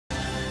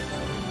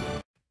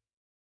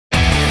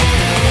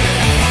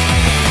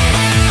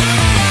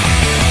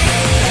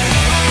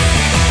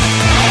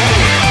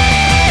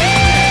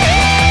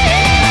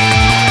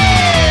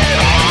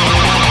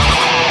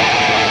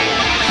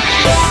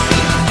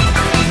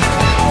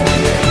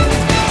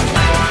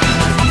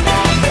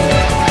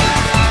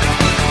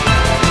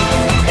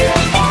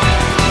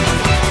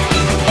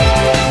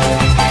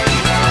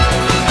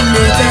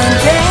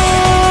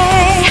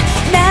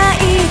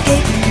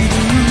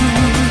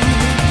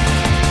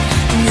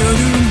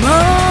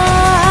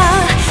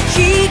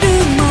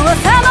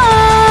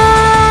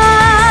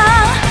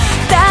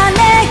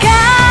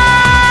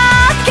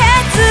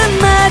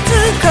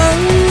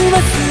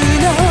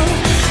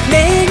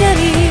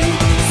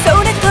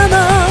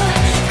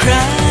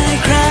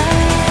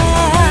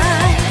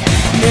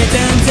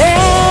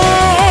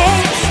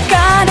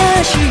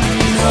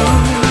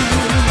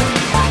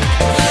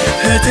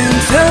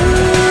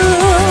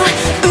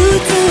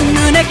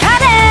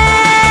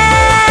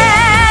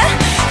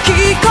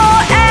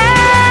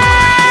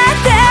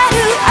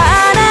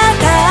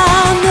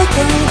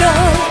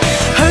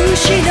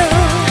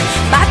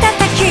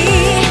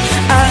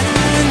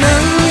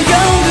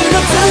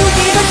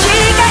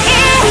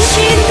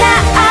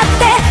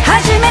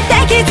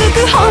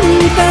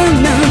当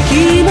の気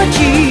持ち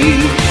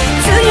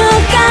強が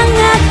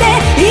って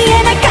言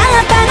えなか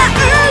ったなん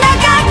だ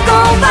か怖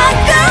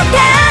くて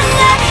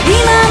今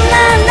な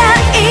ら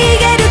言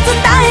える伝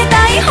えた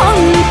い本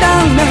当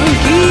の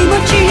気持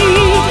ち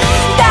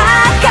だ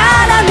か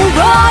らもう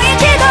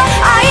一度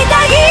会いた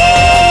い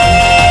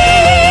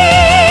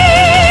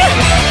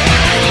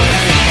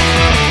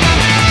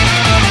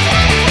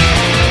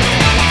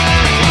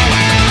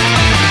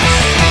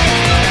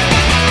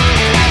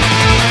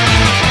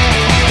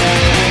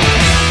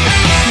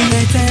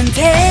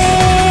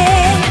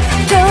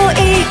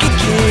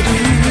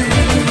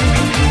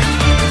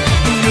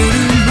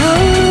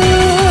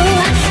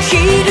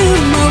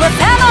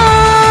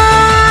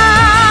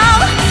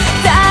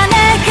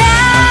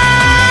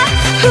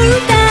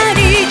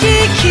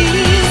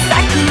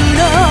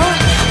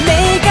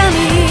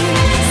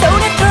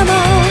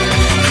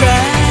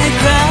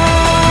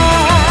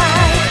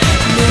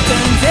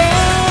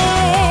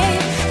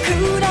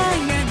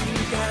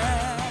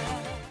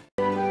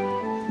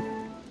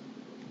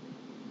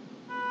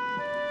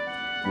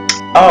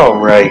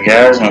Alright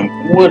guys, and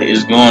what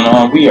is going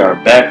on? We are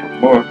back with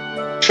more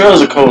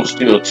Trails of Cold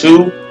Steel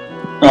 2.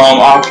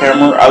 Off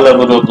camera, I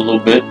leveled up a little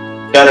bit.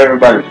 Got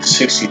everybody to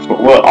 62,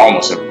 well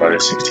almost everybody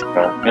to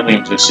 65.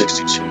 Millium to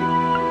 62.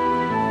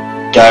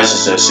 Guys, it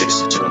says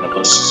 62 and the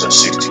list says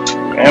 62.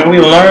 And we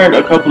learned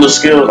a couple of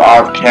skills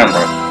off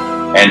camera.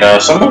 And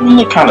some of them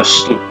look kind of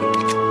stupid.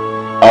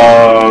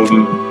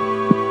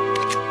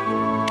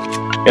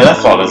 Yeah, that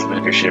flawless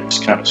leadership is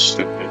kind of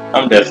stupid.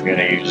 I'm definitely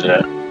going to use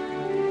that.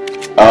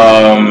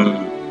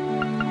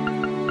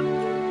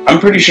 I'm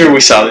pretty sure we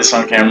saw this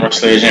on camera,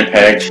 Stage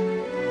Impact.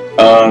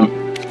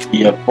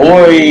 Your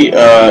boy,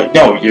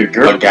 no, your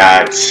girl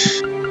got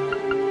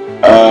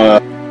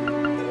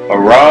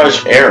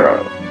Mirage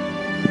Arrow.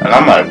 And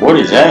I'm like, what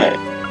is that?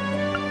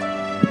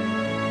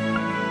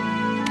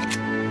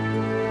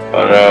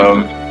 But,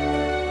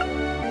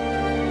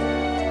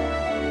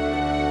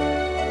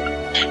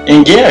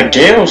 and yeah,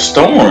 Gale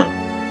Storm.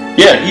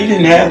 Yeah, he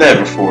didn't have that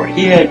before.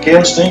 He had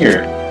Gale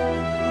Stinger.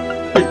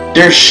 But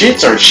their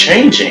shits are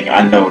changing,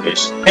 I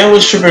noticed. And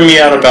what's tripping me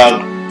out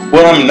about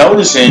what I'm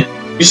noticing,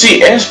 you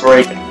see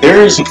S-Break,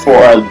 there is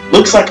for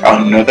looks like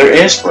another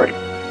S-Break.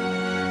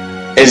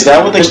 Is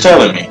that what they're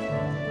telling me?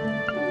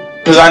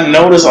 Because I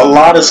noticed a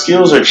lot of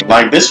skills are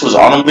like this was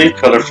Autumn Leaf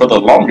Cutter for the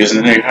longest,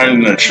 and they're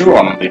turning into true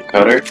Autumn Leaf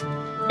Cutter.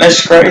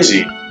 That's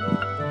crazy.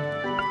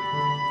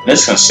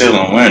 This Conceal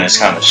and Win is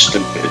kind of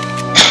stupid.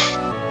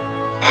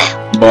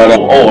 But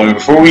oh, and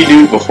before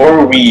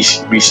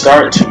we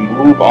start to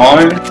move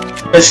on,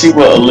 let's see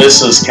what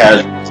Alyssa's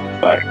casuals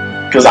look like.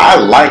 Because I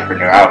like her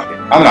new outfit.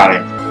 I'm not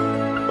even.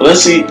 But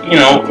let's see. You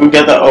know, we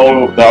got the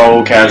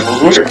old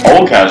casuals. Which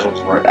old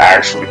casuals were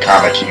actually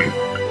kind of cute.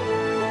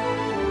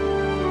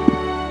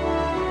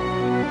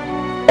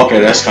 Okay,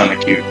 that's kind of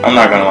cute. I'm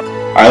not gonna lie.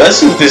 All right, let's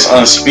see what this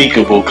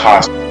unspeakable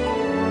costume.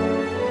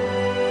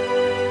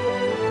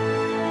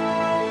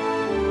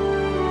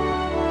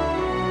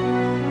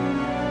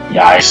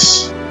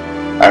 Yikes.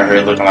 I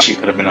heard looking like she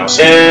could have been on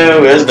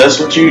sale. Yeah, that's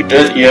what you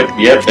did.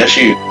 Yep, that's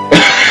you.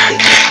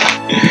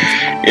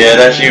 Yeah,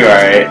 that's you,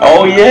 alright.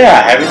 Oh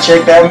yeah, I haven't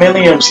checked out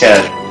Millium's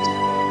casuals.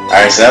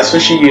 Alright, so that's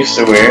what she used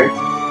to wear.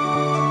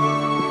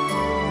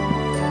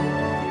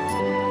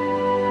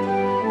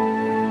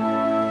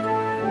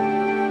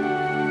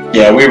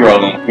 Yeah, we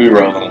rolling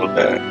with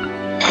that.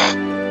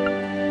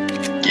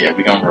 Yeah,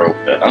 we gonna roll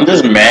with that. I'm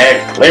just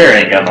mad Claire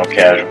ain't got no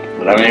casual.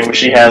 But I mean, what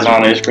she has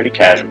on is pretty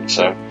casual,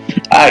 so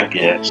I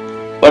guess.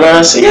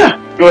 But so yeah,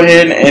 go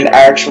ahead and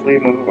actually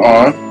move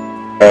on.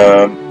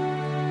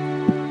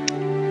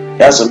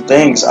 Got some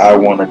things I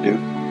want to do,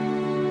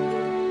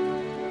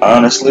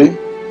 honestly,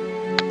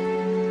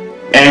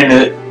 and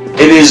it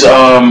is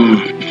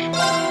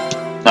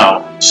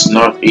no, it's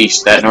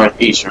northeast. That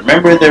northeast.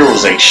 Remember, there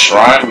was a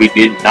shrine we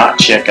did not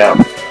check out.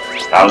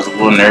 I was a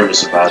little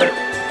nervous about it,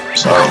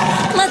 so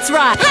let's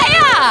ride.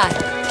 Hiya!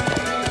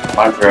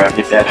 My girl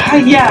hit that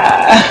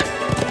hiya.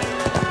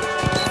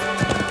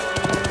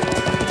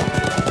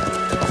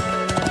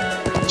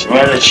 So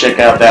we're gonna check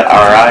out that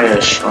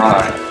Aria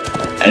shrine.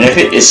 And if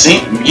it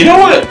seems, you know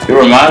what? It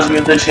reminds me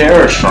of the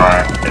Terror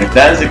Shrine. And if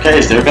that is the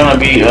case, they're gonna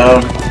be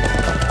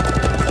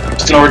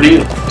it's an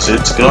ordeal. So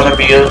it's gonna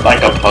be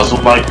like a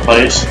puzzle-like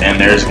place, and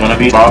there's gonna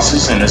be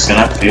bosses, and it's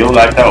gonna feel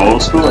like the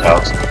old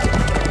schoolhouse.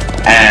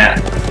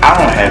 And I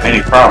don't have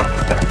any problem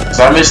with that, because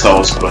I miss the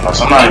old schoolhouse.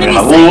 I'm not even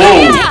like,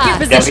 whoa,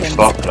 got me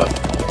fucked up.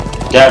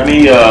 Got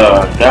me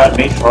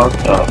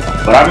fucked up.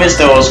 But I miss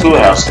the old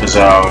schoolhouse, because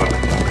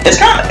it's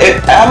kind of,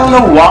 I don't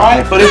know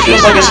why, but it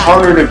feels like it's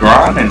harder to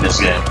grind in this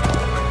game.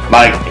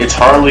 Like, it's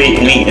hardly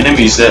any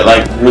enemies that,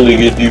 like, really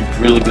give you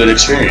really good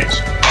experience.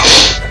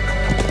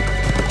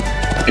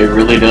 It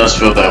really does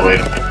feel that way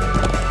to me.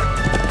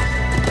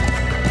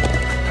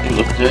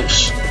 Look at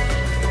this.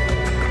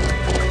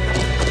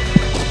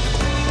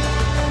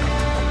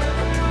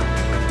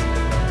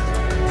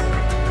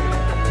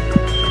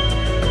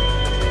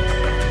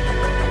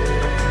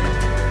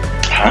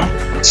 Huh?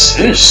 What's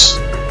this?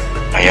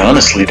 I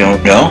honestly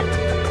don't know.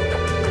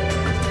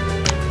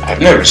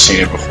 never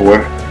seen it before,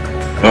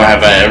 nor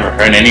have I ever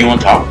heard anyone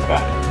talk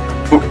about it.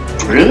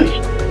 Really?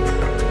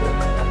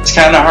 It's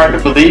kind of hard to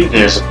believe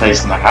there's a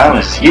place in the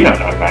Highlands you don't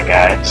know about,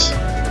 guys.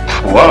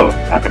 Whoa,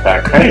 talk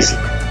about crazy.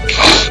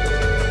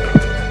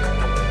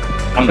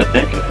 Come to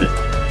think of it,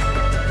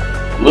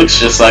 looks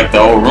just like the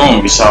old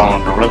room we saw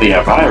on the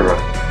Alarea.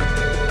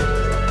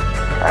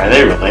 Are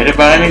they related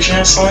by any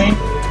chance, Celine?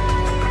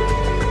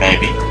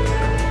 Maybe.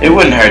 It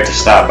wouldn't hurt to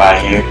stop by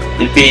here.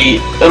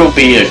 It'll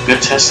be a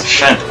good test of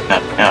strength, if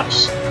nothing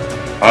else.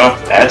 Well,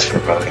 that's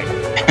foreboding.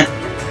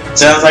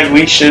 Sounds like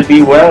we should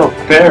be well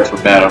prepared for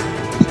battle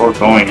before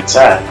going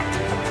inside.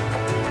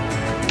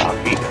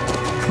 Copy.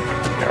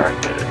 Very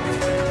good.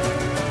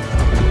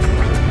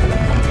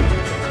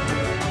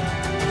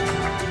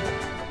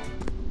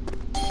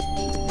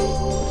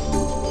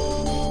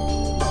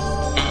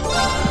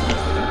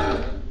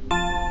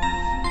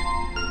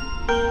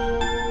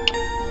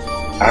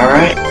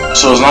 Alright,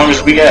 so as long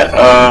as we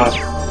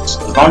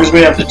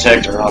have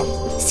detector on.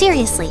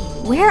 Seriously,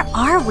 where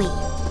are we?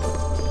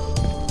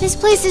 This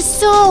place is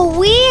so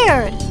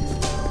weird.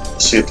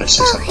 Let's see if they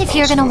see something. If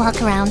you're gonna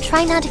walk around,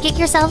 try not to get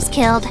yourselves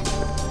killed.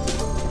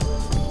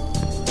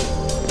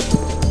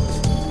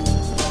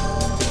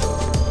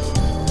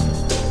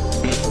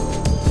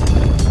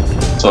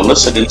 So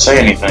Alisa didn't say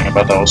anything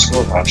about the old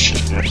schoolhouse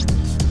shit, dude.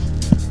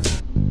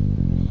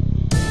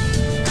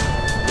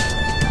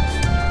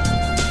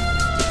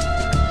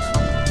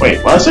 Wait,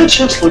 why is that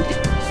chest looking...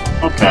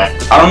 Okay.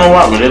 I don't know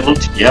why, but it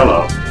looked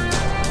yellow.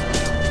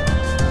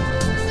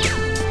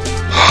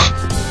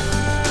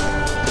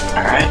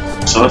 Alright,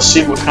 so let's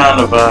see what kind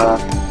of,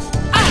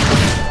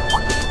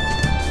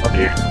 Oh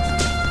dear.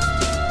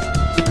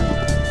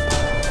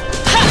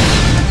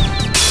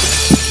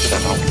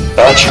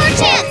 Let's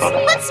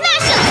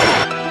smash him!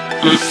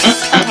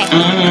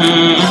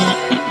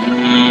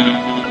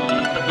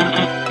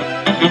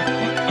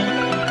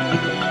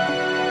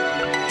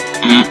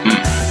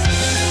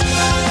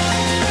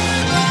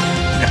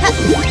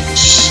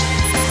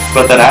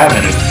 But that I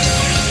haven't.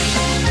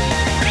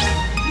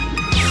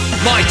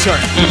 My turn.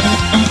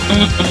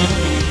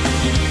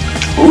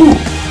 Ooh.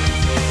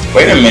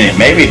 Wait a minute.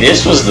 Maybe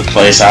this was the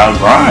place I'll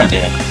grind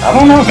in. I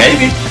don't know.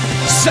 Maybe.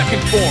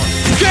 Second form.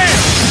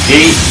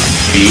 Yeet.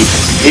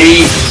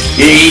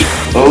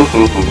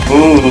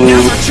 Ooh.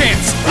 Now's our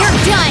chance. You're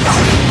done.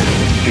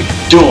 You're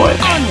doing.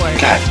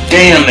 Onward. God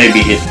damn, they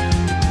be hitting.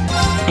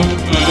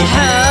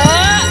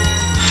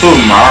 Two of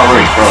them are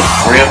already frozen.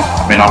 For real?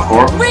 I mean, all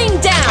four. Ring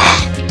down.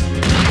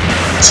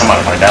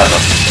 Somebody like that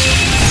though.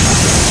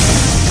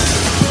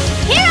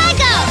 Here I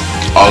go.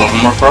 All of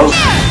them are frozen.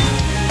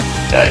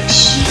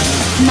 Yikes.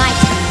 My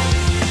turn.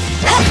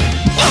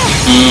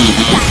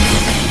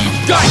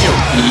 Got you.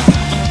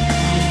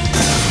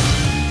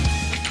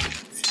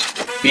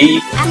 B.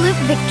 Absolute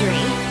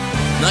victory.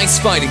 Nice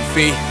fighting,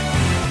 Fee.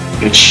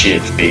 Good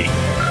shit, B.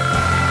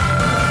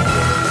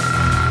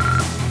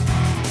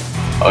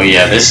 Oh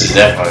yeah, this is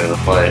definitely the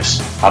place.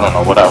 I don't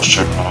know what I was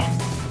tripping on.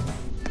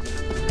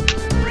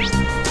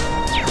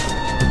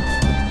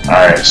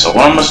 Alright, so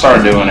what I'm gonna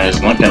start doing is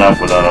linking up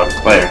with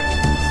Claire.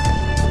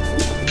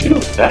 What you do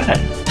with that?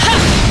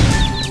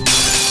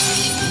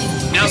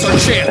 Now's our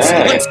chance.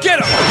 Let's get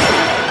him.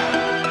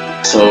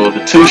 So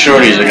the two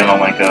shorties are gonna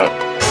link up,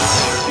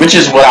 which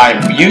is what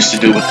I used to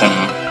do with them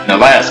in the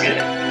last game,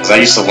 because I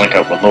used to link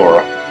up with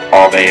Laura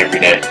all day, every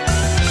day.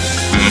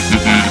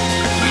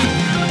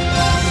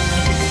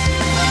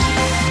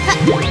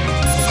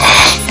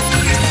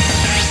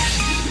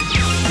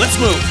 Let's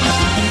move.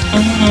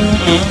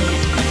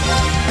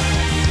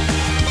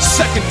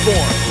 Second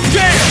form.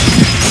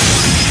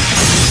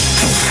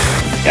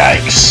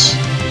 Yikes.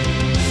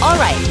 All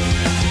right.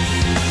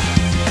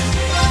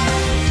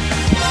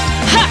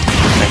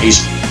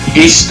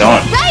 He's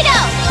stunned. Righto.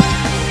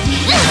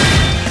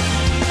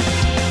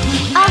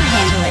 I'll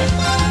handle it.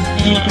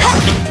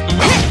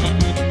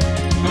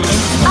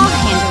 I'll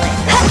handle it.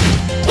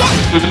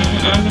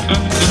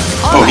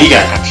 Oh, he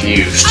got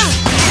confused.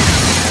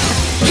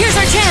 Here's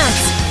our chance.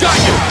 Got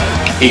you.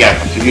 He got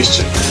confused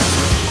too.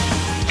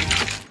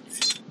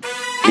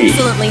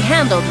 Excellently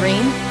handled,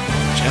 Rean.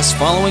 Just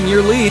following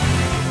your lead.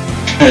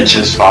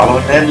 Just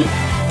following that.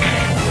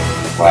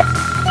 Wow.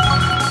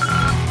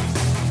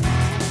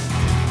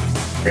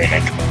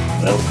 Rean,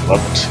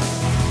 love it.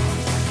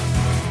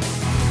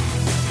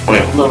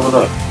 Wait, hold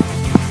up.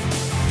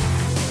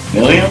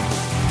 Millium?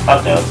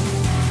 Hot dog.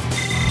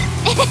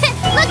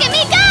 Look at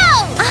me go!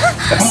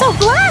 So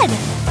glad.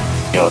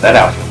 Yo, that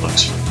outfit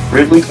looks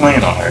really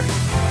clean on her.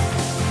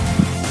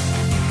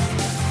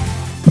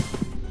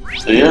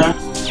 So yeah,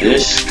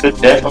 this could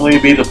definitely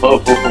be the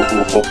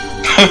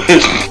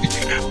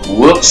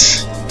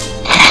Whoops.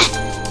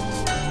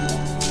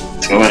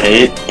 Let's go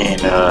ahead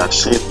and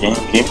save game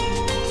here.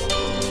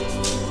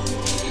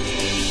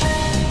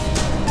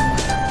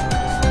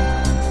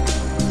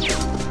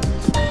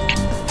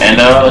 And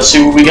let's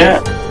see what we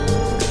got.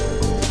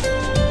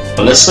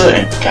 Alisa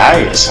and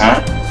Gaius,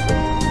 huh?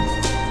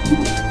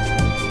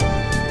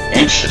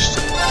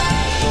 Interesting.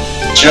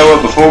 But you know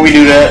what? Before we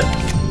do that,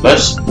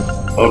 let's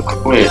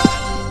equip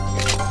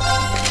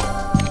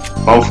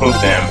both of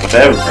them with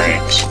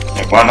evergreens.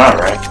 Like, why not,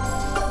 right?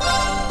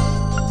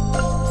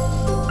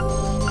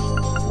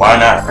 Why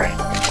not, right?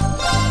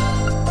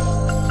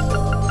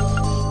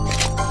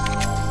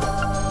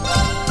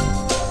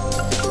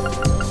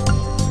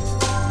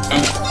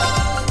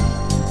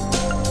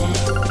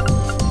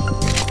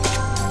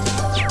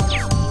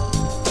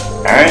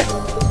 Alright.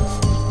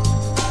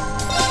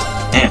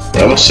 Man,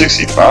 that was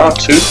 65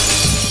 too.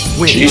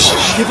 Wait,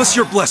 Jesus. give us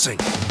your blessing.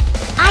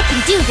 I can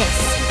do this.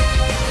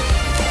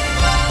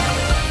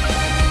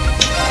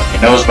 He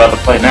knows about to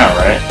play now,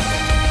 right?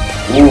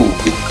 Ooh,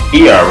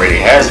 he already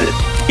has it.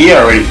 He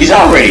already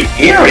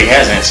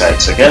has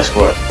insight, so guess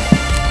what?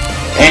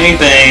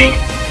 Anything,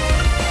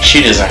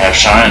 she doesn't have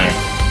shining.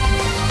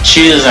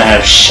 She doesn't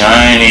have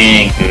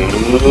shining,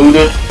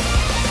 dude.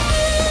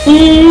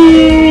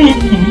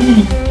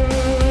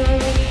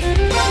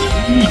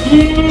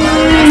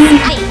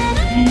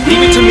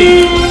 Leave it to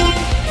me.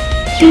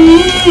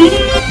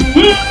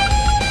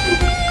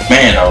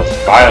 Man, those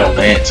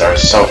violins are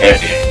so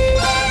heavy.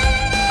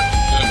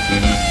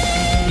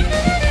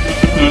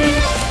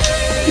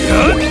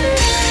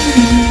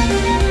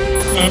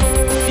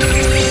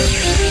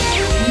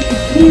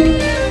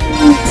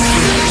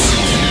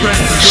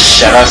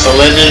 Shout out to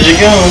Legend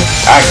Dragoon.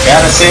 I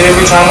gotta say it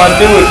every time I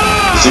do it,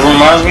 because it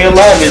reminds me of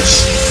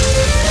Lavitz.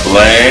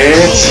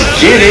 Let's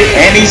get it.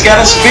 And he's got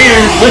a spear.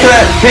 Look at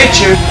that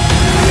picture.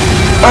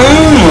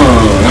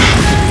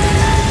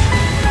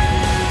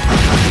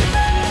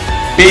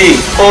 Big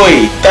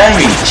boy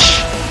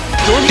damage.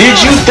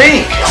 Did you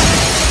think?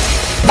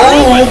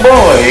 Oh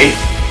boy.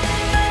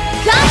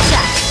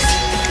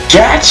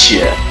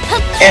 Gotcha.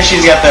 And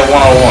she's got that 101.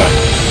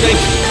 Thank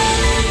you.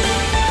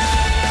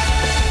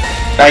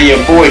 Now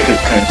your boy could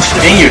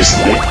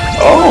continuously.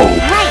 Oh.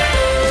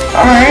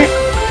 Alright.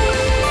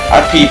 I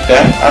peeped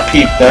that.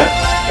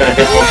 Gotta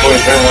hit my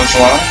boys every once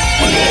in a while.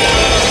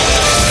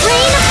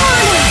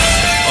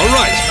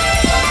 Alright.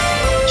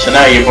 So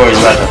now your boy's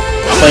about to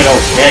play no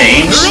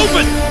games.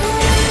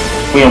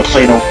 We don't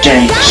play no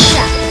games.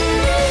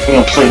 We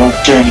don't play no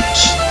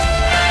games.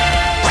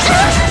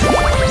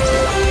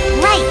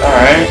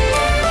 Alright.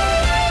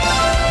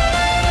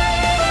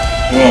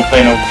 We don't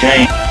play no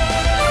games.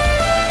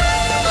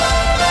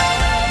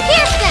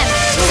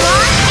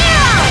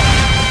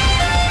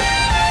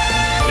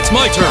 It's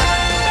my turn.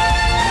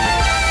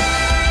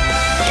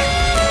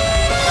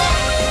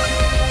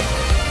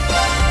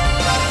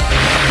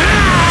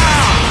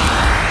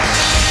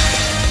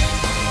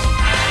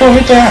 Oh,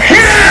 hit that.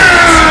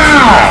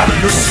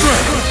 Your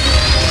strength.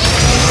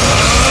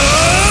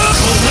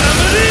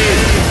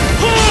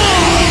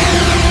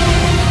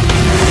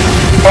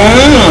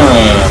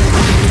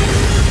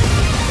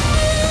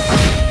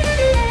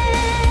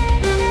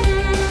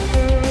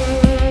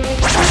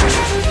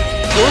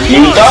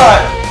 You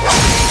thought.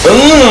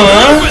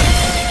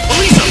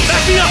 Alisa,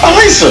 back me up.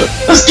 Alisa,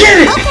 let's get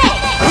it.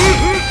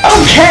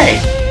 Okay.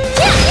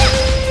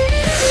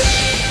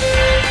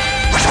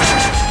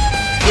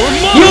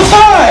 You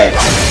thought.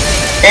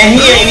 And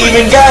he ain't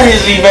even got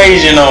his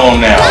evasion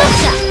on now.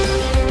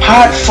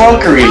 Hot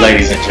fuckery,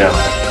 ladies and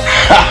gentlemen.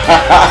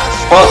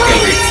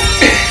 Fuckery.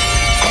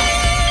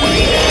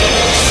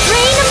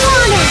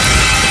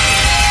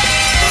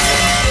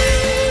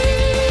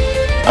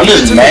 I'm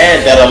just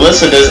mad that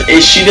Alisa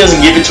she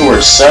doesn't give it to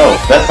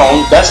herself.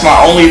 That's my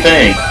only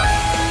thing.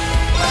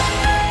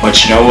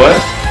 But you know what?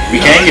 We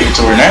can give it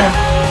to her now.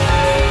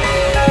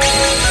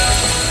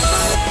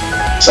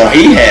 So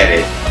he had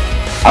it.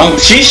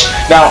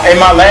 Now in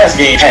my last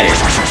game had it.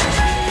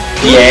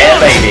 Yeah,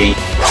 baby.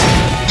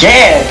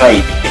 Yeah,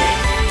 baby.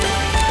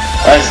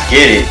 Let's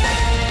get it.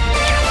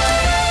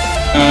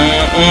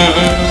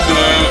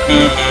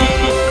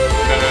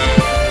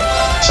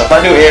 So if I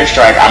do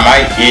airstrike, I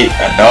might get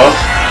enough.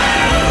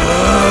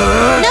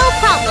 No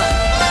problem.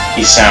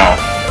 He sound.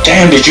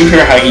 Damn, did you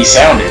hear how he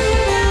sounded?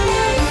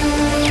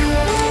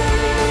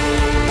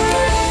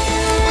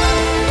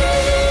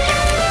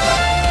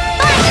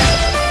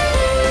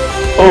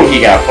 Oh,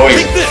 he got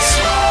poisoned. Take this.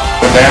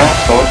 Go down,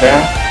 go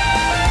down.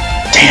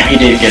 Damn, he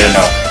didn't get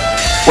enough.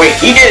 Wait,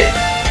 he did.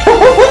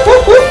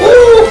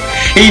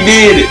 He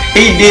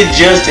did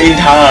just in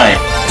time.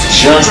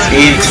 Just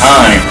in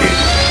time, dude.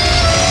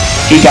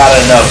 He got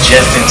enough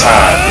just in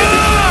time, dude.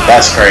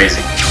 That's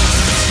crazy.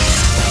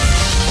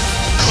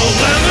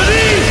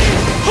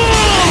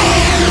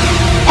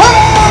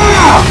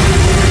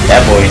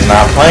 That boy is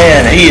not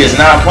playing. He is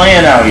not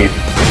playing out here.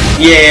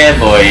 Yeah,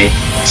 boy.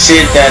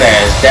 Sit that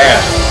ass down.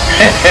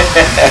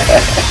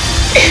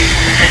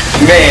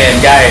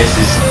 Man, Gaius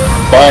is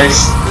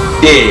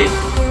busted.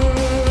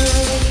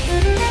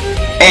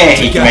 And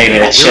he made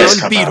it a chest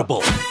come out.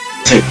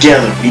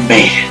 Together we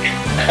made it.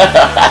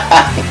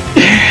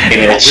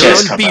 Made it a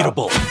chest come out.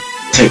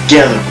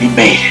 Together we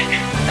made it.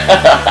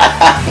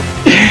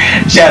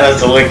 Shout out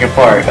to Linkin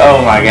Park.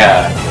 Oh my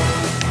god.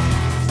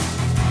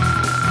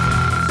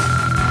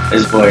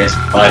 This boy is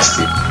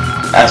busted.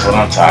 That's what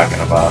I'm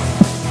talking about.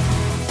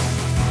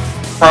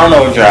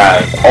 Chrono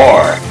Drive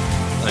or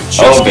I'm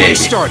just baby.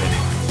 started.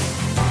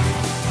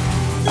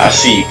 I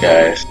see you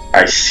guys.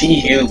 I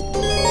see you.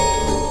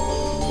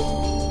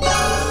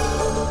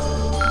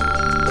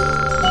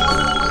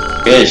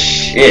 Good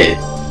shit.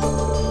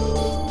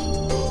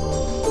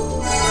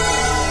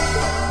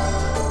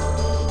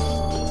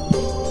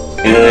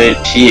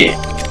 Good shit.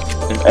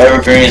 The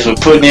Evergreens were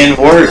putting in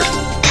work.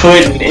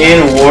 Putting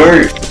in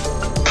work.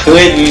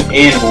 Putting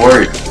in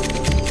work.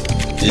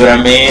 You know what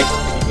I mean?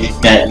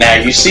 Now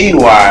you see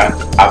why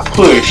I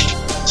pushed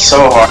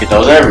so hard to get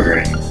those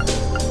Evergreens.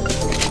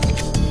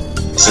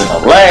 It's in the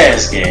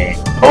last game.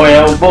 Boy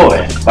oh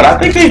boy. But I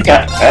think they've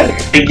got better.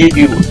 They give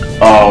you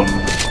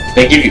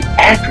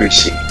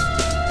accuracy.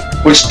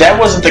 Which that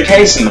wasn't the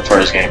case in the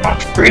first game, I'm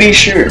pretty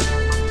sure.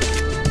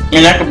 I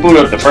mean, I can boot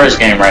up the first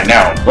game right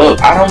now.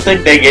 Look, I don't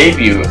think they gave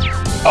you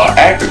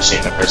accuracy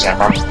in the first game.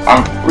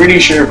 I'm pretty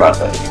sure about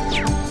that.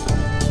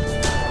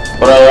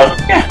 But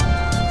yeah,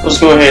 let's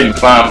go ahead and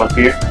climb up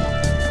here.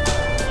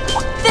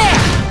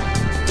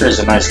 There's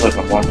a nice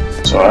looking one,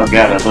 so I've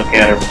got to look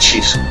at her when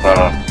she's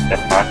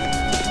never mind.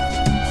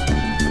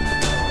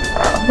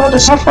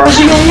 How far is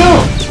he gonna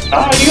go?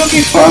 Oh, you gonna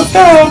be fucked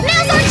up.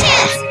 Now's our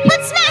chance!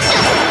 Let's smash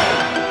him!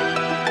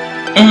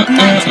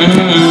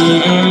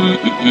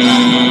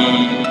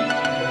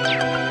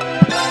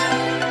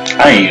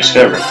 I ain't used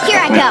cover.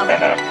 Here I go.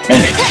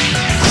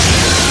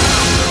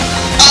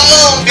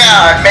 Oh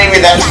god, maybe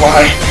that's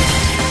why.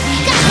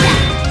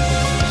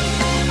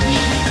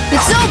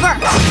 It's over!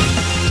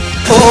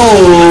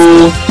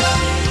 Oh,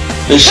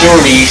 the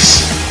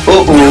shorties.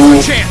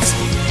 Uh-oh. Chance.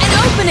 An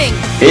opening!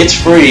 It's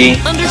free.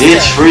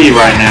 It's free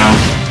right now.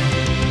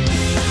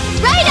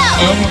 Righto!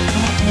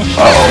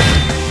 Uh-oh.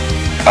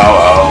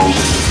 Uh-oh.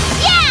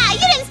 Yeah!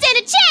 You didn't stand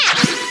a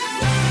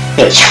chance!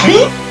 That's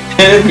me?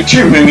 It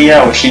tripping me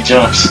out when she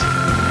jumps.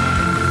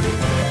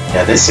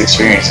 Yeah, this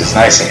experience is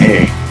nice in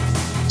here.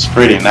 It's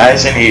pretty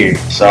nice in here.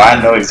 So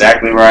I know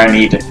exactly where I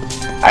need to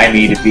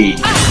be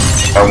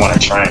if I want to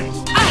train.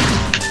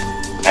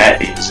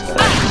 That is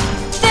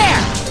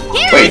There!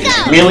 Here wait, we go!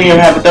 does Millium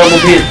have a double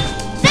hit?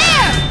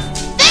 There!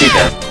 She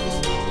does.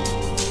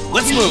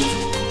 Let's move.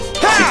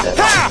 She does.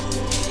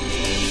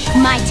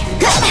 My turn.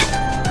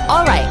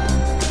 Alright.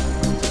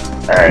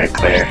 Alright,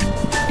 Claire.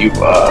 You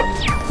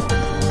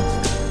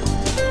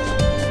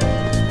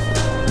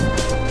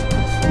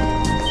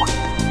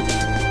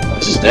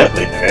This is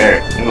definitely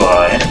new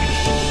enemy.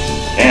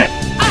 Damn.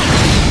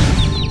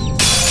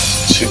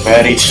 Two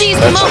baddies. Seize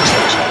the That's moment.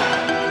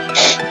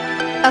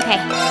 okay.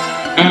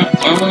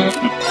 Okay.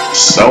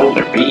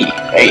 Solar B.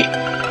 Hey.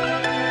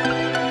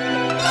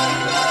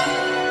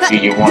 Do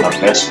you want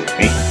to mess with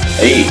me?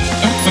 Hey.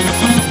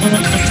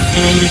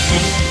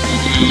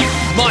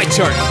 My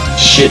turn.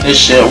 Shit, this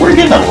shit. We're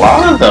getting a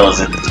lot of those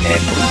in this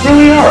game. We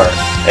really are.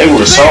 They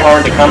were so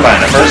hard to come by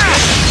in the first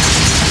game.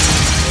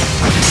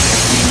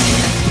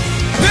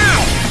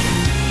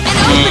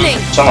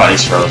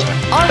 Somebody's frozen.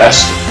 That's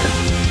stupid.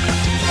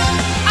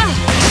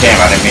 Damn,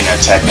 I didn't mean to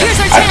attack him.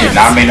 I did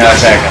not mean to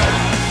attack him.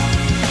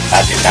 I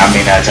did not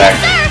mean to attack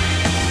him.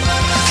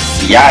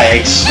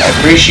 Yikes. I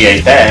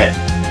appreciate that.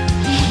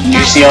 Did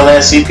you see all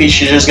that CP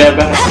she just got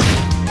back?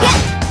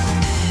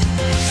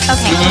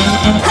 Okay.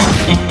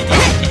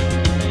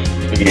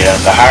 Yeah,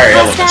 the higher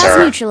elements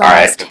are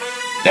alright.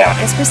 Down.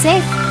 Guess we're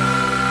safe.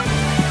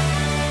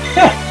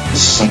 Yeah,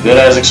 this is some good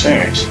ass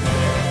experience.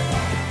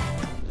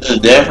 This is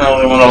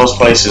definitely one of those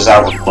places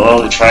I would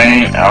love to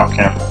train out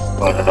camp,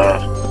 but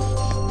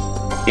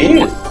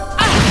ew.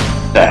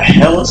 The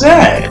hell is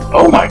that?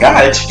 Oh my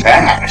god, it's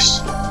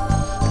fast.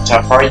 That's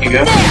how far you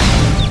go.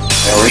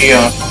 There we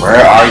go.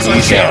 Where are you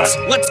going?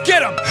 Let's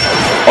get him.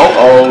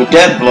 Oh,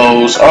 death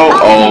blows.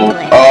 Oh.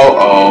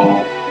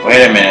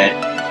 Wait a minute.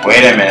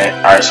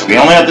 Alright, so we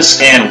only have to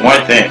scan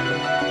one thing.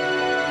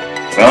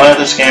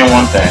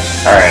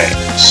 Alright,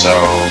 so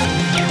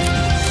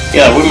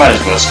yeah, we might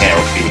as well scan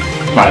with feet.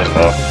 Might as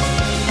well.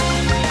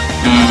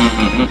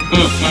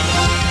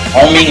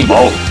 Homing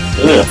bolt.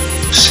 Ugh,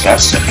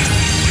 disgusting.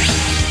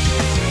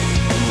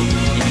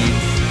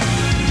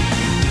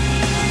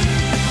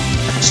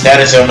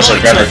 Status elements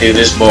are gonna do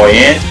this boy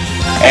in,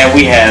 and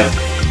we have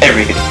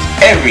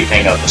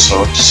everything of the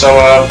sort. So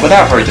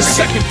without further ado,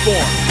 Second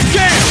form.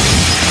 Damn.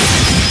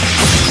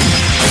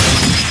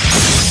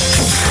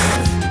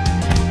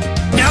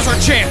 Now's our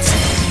chance.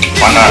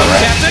 why not,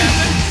 right? Captain.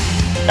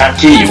 I'll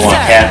kill you one,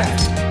 Captain.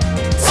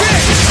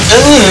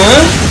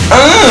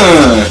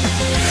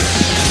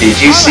 Did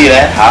you see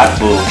that hot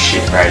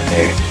bullshit right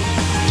there?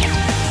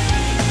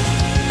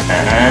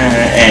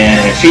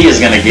 And he is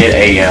gonna get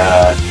a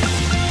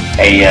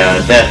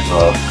death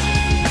blow.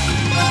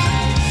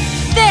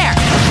 There!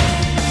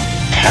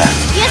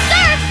 Yes,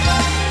 sir!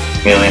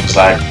 Millium's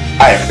like,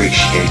 I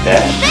appreciate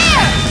that.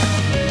 There!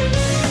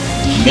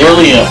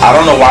 Millium, I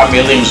don't know why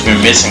Millium's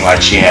been missing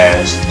like she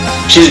has.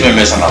 She's been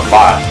missing a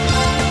lot.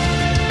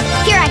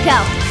 Here I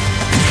go.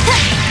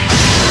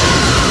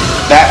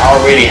 That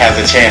already has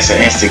a chance of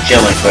instant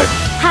killing, but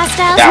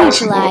Hostiles that was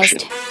some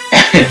neutralized.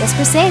 bullshit. Guess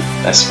we're safe.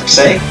 That's for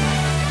safe.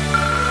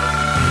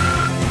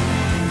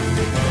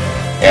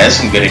 Yeah, that's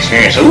some good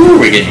experience. Ooh,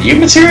 we're getting new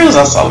materials?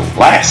 That's the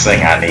last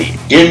thing I need.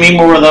 Give me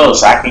more of those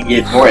so I can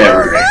get more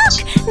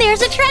evergreens. Look!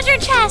 There's a treasure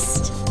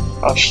chest!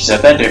 Oh, she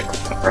said that different.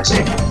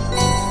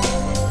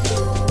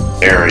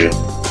 Ariel.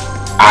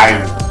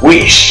 I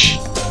wish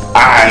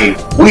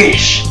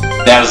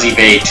that was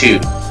evade too.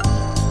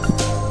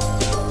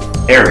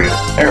 Ariel.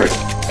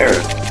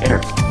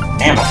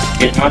 Damn, I'm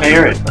getting on the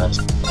Ariel.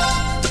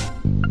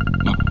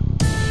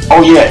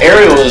 Oh yeah,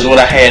 Ariel is what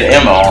I had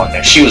Emma on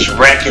there. She was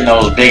wrecking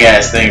those big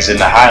ass things in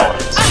the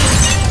Highlands.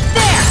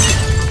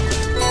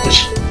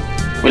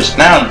 Which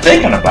now I'm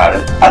thinking about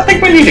it, I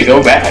think we need to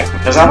go back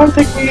because I don't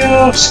think we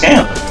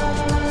scanned them.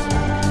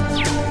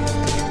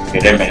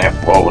 Wait a minute,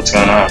 whoa, what's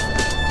going on?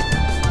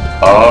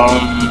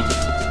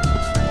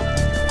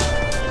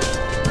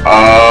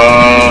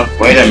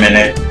 Wait a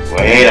minute.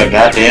 Wait a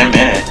goddamn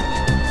minute.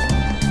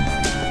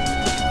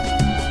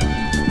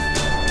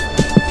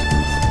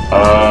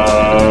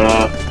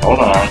 Hold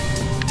on.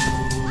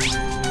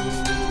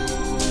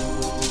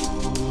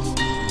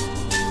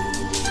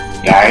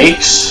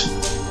 Yikes.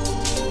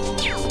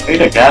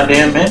 Wait a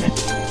goddamn minute.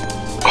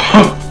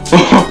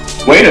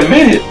 Wait a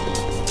minute.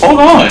 Hold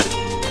on.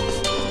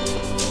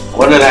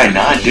 What did I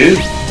not do?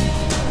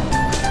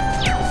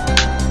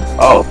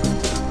 Oh.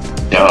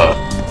 Duh.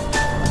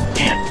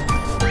 Damn.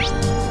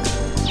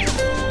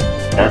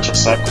 That's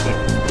just like quick.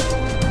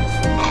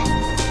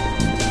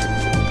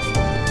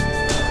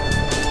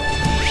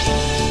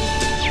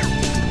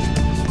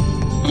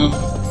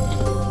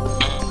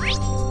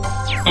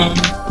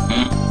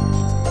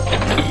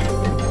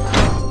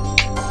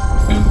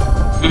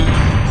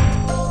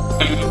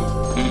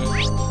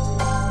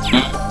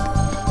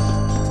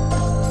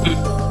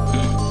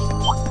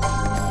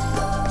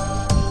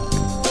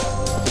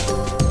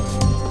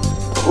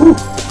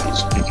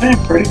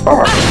 Pretty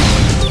far.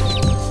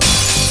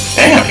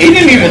 Damn, he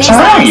didn't even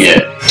turn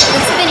yet.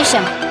 Let's finish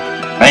him.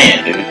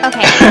 Man, dude.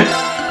 Okay.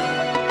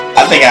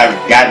 I think I've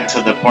gotten to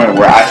the point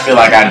where I feel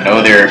like I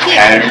know their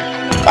pattern.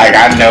 Like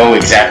I know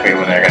exactly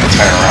when they're gonna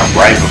turn around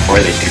right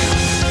before they do.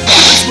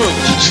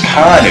 It's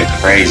kind of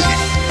crazy.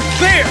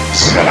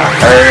 It's gonna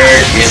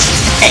hurt his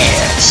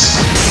ass.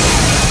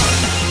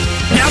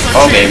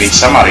 Oh baby,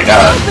 somebody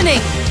died.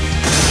 Opening.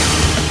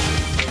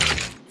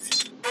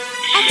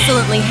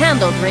 Excellently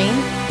handled, Rean.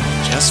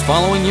 Just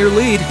following your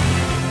lead.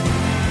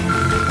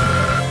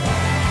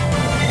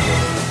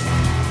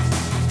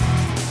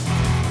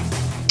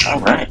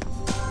 Alright.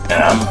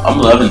 Yeah, I'm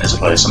loving this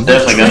place. I'm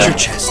definitely gonna Treasure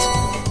chest.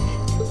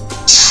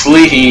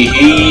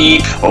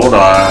 sleep. Hold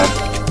on.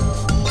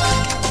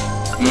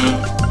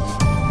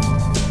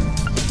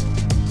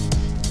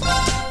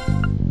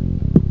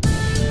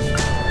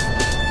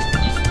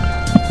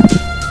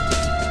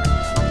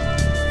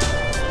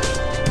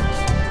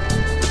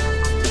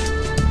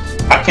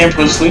 I can't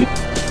put sleep.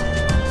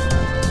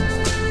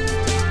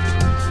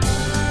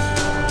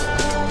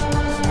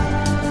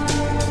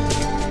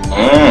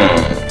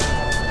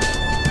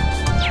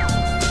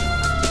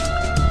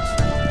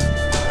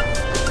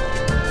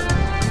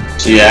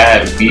 See, I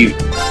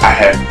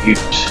have mute.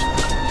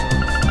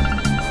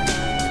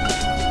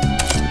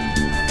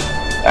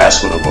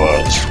 That's what it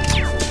was.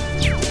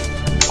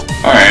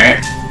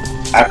 Alright.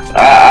 I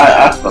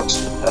fucks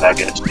with that, I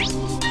guess.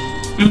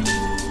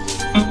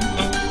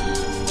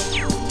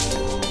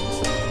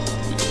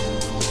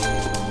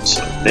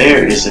 So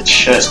there is a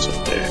chest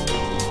up there.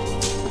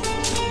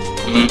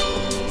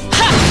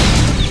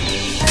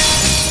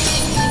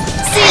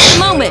 Seize the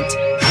moment.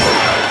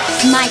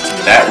 My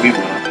turn. That we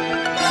will.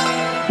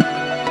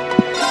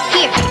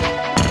 Here.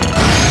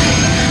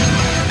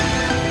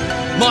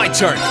 My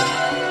turn.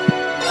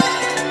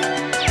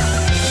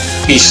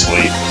 He's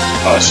asleep.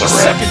 Oh, it's a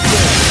wrap.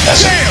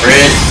 That's a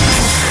crit.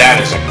 That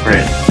is a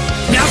crit.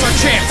 Now's our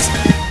chance.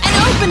 An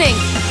opening.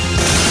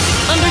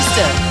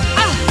 Understood.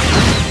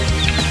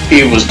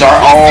 He was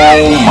dark.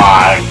 Oh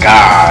my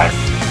god.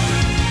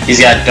 He's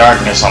got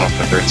darkness on him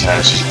for 3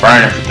 turns. He's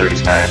burning for 3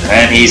 turns.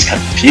 And he's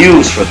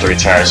confused for 3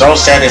 turns.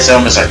 Those status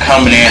elements are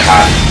coming in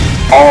hot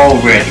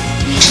already.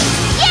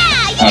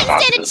 Yeah, you didn't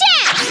stand a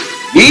chance.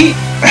 Yeet!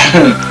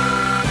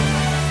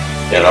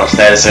 Yeah, those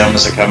status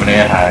elements are coming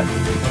in hot.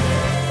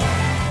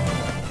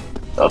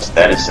 Those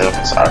status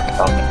elements are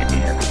coming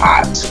in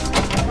hot.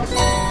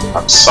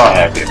 I'm so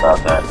happy about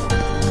that.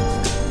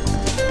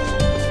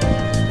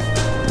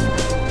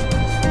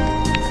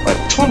 Wait,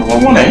 which one do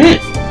I want to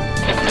hit?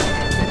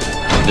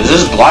 Does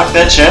this block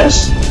that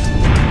chest?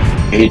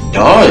 It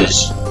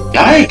does.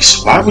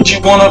 Yikes. Why would you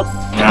want to...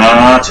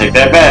 Nah, take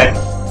that back.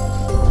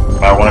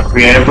 I want to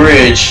create a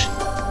bridge.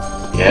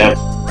 Yep.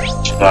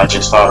 I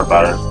just thought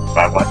about it.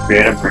 I want to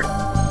create a bridge.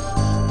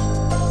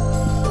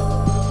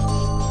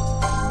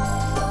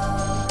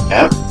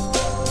 Yep.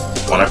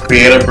 Want to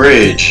create a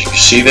bridge. You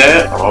see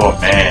that? Oh,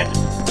 man.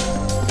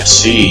 I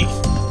see.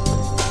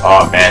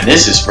 Oh, man.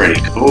 This is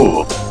pretty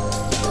cool.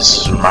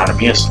 This is reminding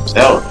me of some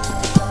Zelda.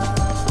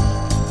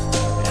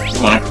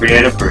 Want to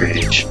create a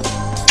bridge.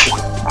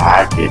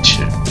 I get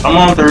you. Come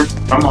on through.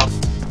 Come on.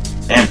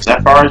 Damn, is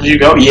that far as you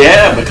go?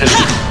 Yeah, because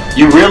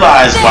you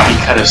realize why he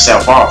cut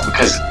himself off,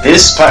 because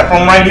this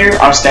platform right here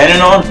I'm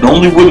standing on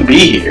normally wouldn't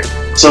be here,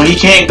 so he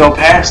can't go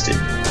past it.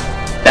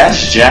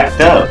 That's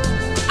jacked up.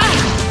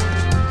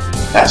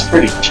 That's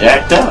pretty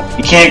jacked up.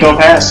 He can't go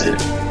past it.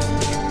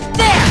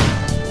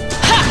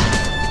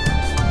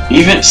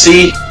 Even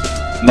see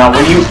now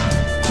when you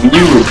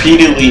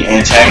repeatedly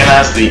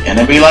antagonize the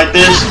enemy like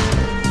this,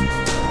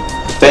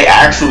 they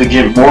actually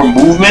get more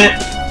movement.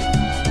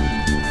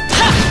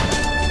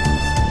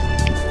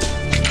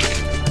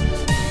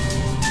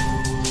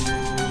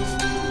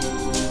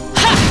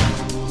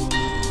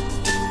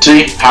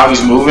 See how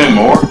he's moving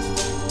more?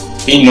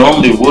 He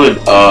normally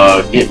would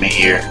get me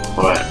here,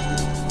 but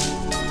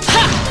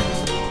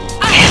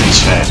damn,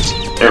 he's fast.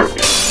 There we go.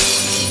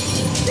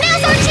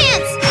 Now's our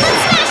chance!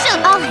 Let's smash him!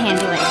 I'll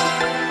handle it.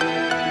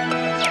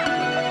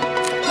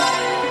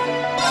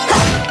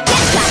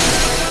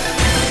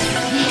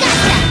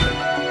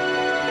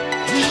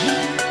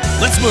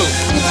 Let's move.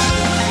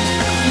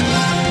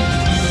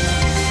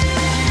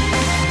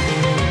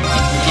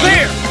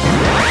 There!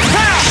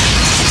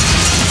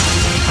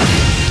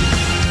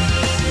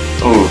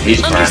 Oh,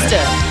 he's burning.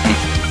 Understood.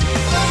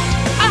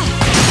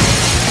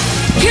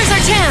 Here's our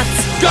chance.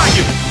 Got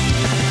you.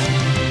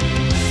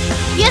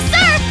 Yes,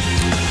 sir!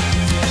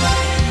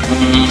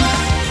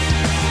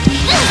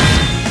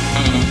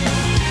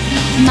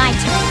 My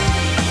turn.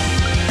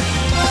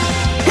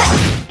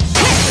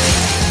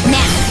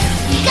 Now.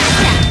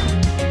 Gotcha!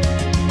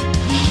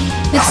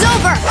 It's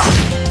over!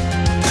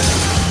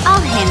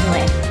 I'll handle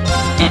it.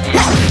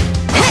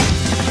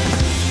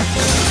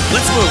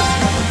 Let's move.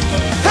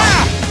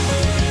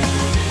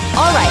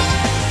 All right.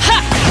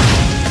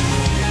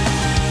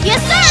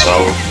 Yes, sir!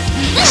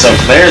 So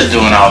Claire's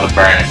doing all the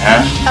burning,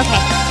 huh?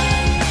 Okay.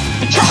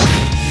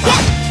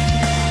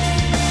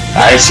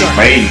 Icy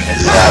Maiden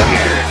is out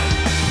here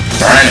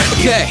burning.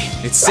 Okay,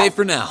 it's safe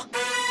for now.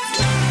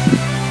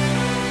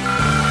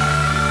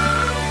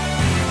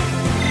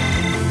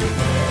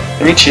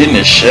 3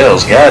 chitinous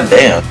shells,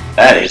 goddamn.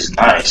 That is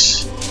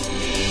nice.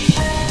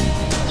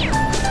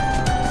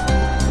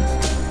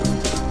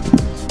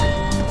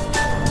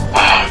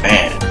 Ah,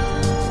 man.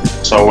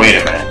 So wait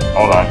a minute,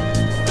 hold on.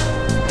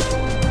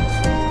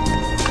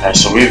 Alright,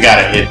 so we've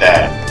gotta hit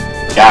that.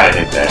 Gotta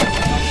hit that.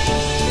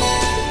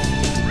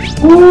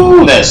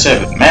 Ooh, that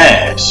 7th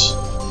mass.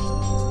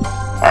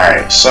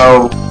 Alright,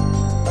 so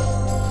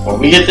when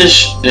we get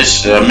this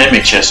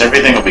mimic chest,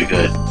 everything will be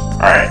good.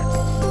 Alright,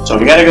 so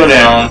we gotta go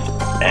down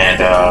and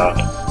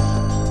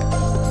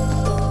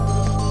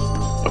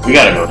we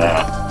gotta go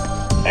down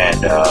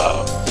and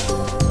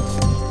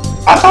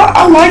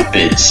I like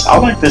this. I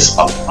like this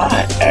a lot,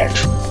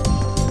 actually.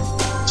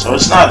 So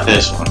it's not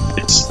this one,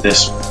 it's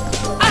this one.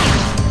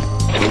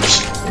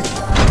 Oops.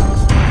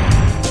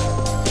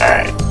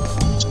 Alright.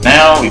 So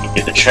now we can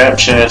get the trap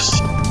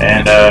chest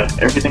and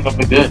everything will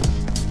be good.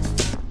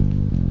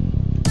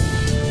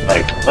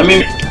 Like, let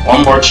me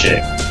one more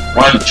check.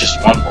 Just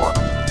one more.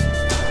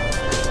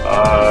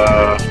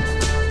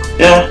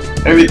 Yeah,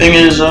 everything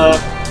is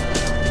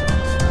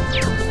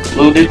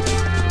loaded,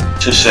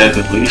 to say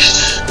the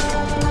least.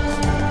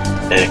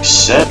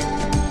 Except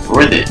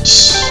for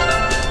this.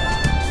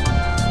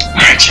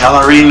 Alright, y'all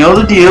already know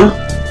the deal.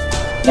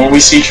 When we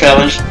see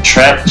trap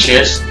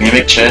chest,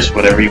 mimic chest,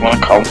 whatever you want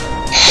to call it.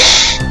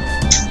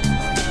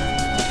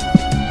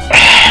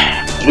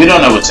 We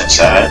don't know what's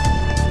inside.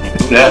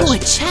 Who knows? Oh, a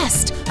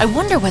chest. I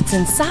wonder what's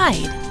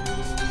inside.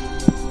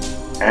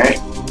 Alright,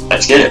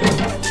 let's get it.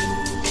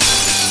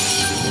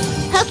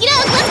 Okie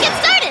doke, let's get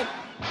started!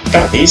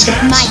 Got these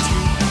guys? My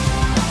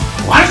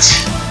turn. What?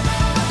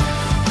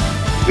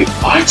 Wait,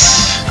 what?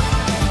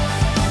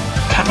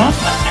 Come on,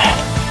 man.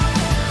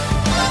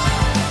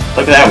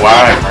 Look at that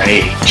wild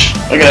rage.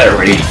 Look at that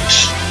rage.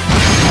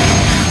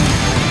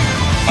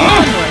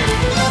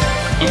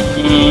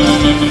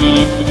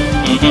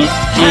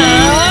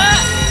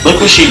 Look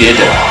what she did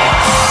there.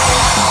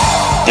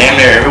 Damn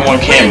near everyone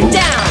can't move.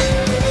 Down.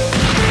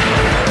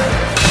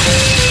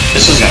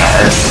 This is gonna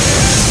hurt.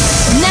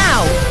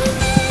 Now.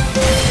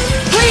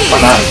 Please. Why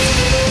not?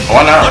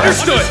 Why not?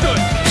 Understood.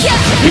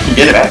 You can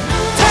get it back.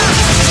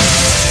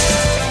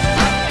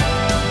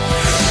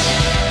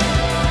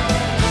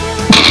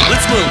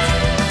 Let's move.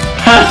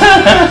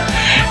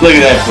 Look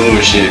at that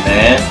bullshit,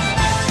 man.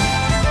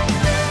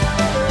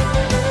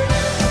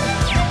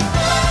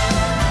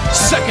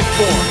 Second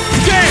form.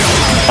 Damn.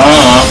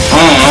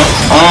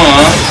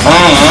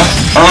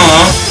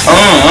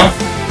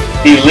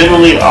 He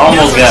literally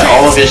almost got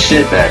all of his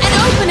shit back. An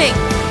opening.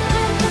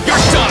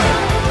 You're done.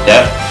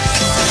 Yep.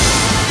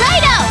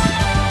 Righto!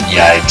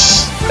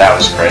 Yikes. That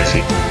was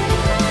crazy.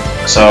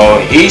 So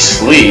he's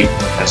asleep,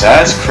 because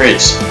that's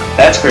crits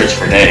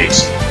for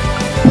days.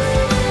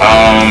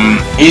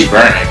 He's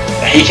burning.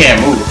 He can't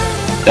move.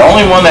 The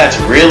only one that's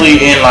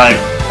really in like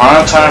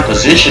prime time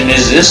position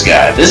is this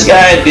guy. This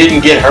guy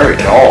didn't get hurt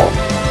at all.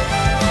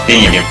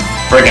 Can you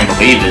freaking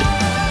believe it?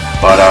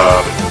 But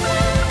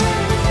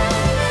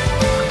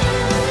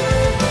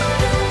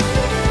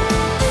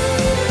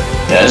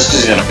yeah, this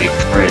is gonna be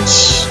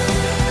crits.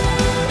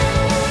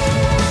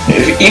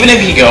 Even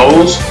if he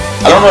goes,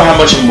 I don't know how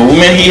much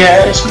movement he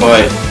has,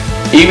 but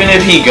even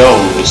if he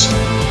goes,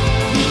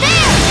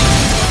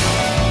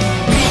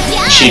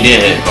 she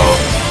did hit both.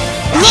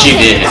 She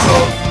did hit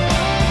both.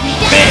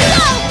 Man.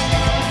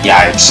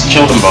 Yikes.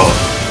 Killed them both.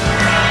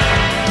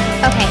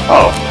 Okay.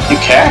 Oh, you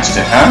cast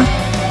it, huh?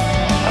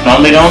 I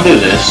normally don't do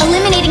this.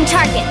 Eliminating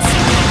targets.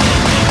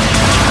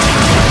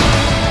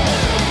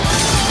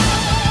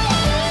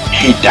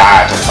 He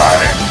died to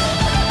fire.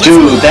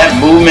 Dude, that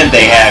movement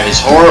they have is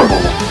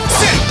horrible.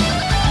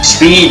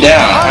 Speed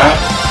down, huh?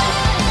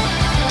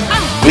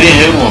 We didn't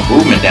hit him with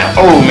movement down.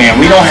 Oh man,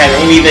 we don't have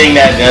anything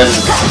that does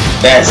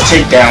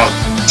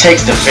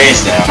takes the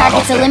face down.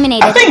 Targets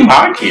eliminated. I think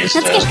Machias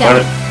Let's does, get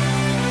going. but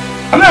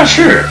I'm not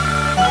sure.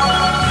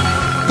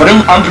 But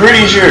I'm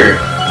pretty sure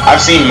I've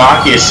seen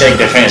Machias take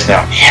defense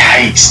down.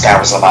 Yikes, that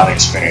was a lot of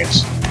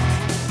experience.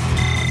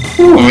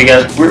 Ooh, and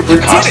we're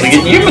constantly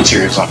getting new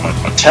materials on them.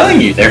 I'm telling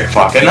you, they're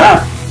fucking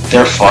up.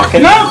 They're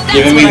fucking up,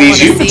 giving me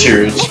these new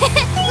materials. Look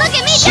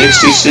at me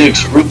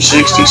 66, Route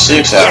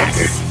 66 out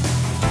here.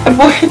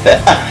 What the?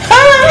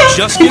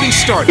 Just getting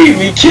started. He'd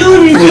be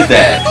killing me with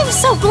that. I'm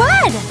so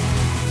glad.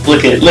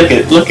 Look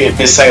at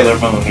Miss Sailor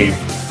Moon here.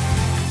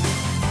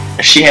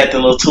 If she had the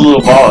two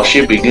little balls,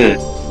 she'd be good.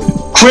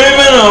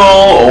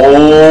 Criminal!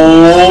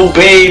 Oh,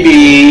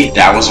 baby!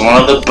 That was one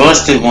of the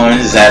busted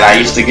ones that I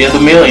used to give the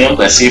Millium.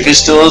 Let's see if it's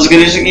still as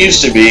good as it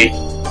used to be.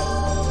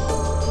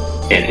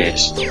 It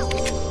is.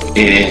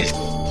 It is.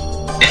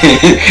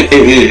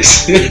 It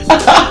is.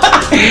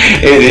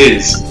 It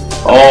is.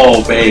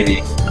 Oh,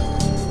 baby.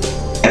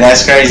 And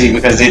that's crazy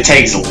because it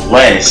takes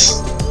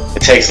less.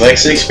 It takes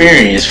less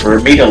experience for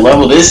me to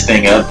level this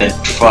thing up than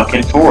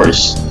fucking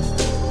Thors.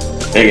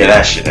 Figure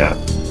that shit out.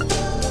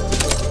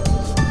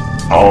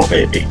 Oh,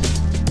 baby.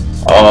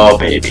 Oh,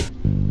 baby.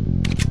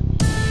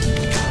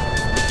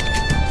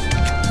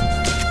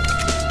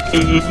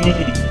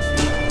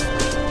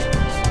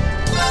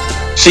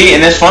 See,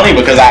 and it's funny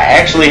because I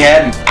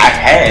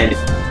had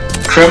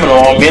Criminal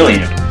on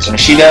Millium. So when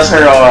she does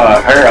her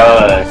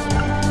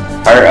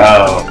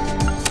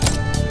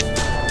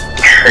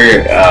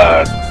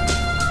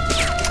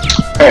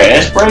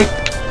S break,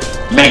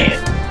 man,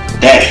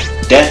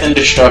 death and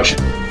destruction.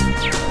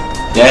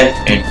 Death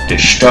and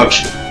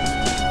destruction.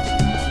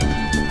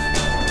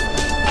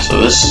 So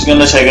this is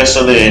gonna take us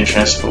to the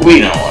entrance, but we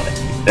don't want to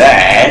do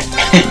that.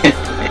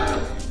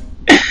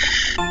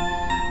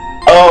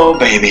 Oh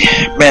baby,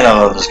 man, I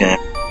love this game.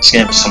 This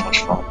game is so much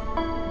fun.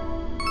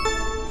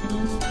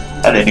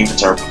 I didn't even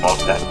turbo mode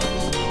that.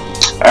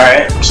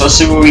 Alright, so let's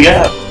see what we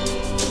got.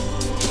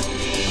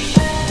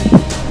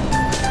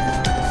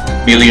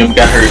 Millium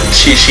got her,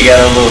 she got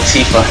a little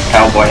Tifa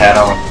cowboy hat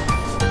on.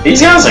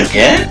 These guys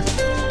again?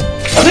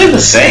 Are they the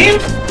same?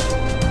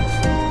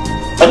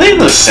 Are they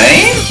the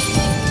same?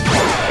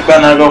 You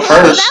better not go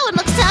first. That one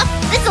looks tough.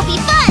 This'll be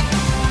fun.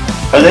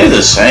 Are they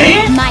the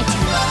same? My turn.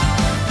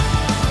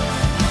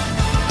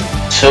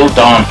 Till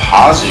Dawn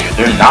Pazu,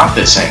 they're not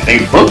the same. They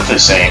look the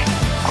same.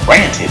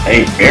 Granted,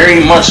 they very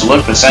much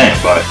look the same,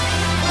 but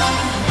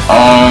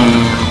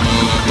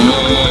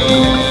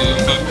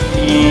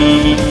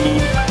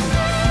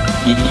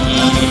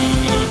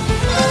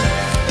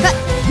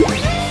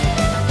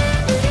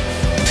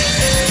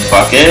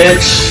fuck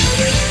it.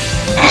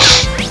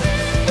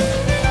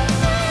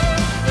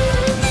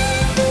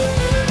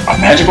 A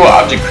magical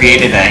object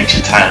created in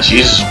ancient times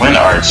uses wind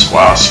arts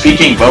while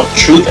speaking both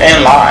truth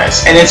and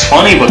lies. And it's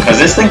funny because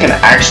this thing can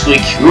actually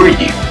cure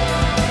you,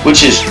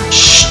 which is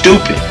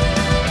stupid.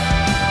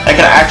 That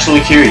can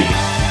actually cure you.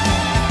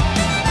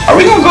 Are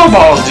we gonna go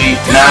balls deep?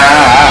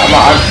 Nah,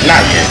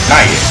 not yet,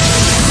 not yet.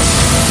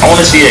 I want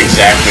to see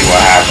exactly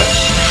what happens.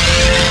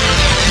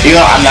 You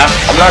know, I'm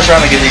not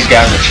trying to give these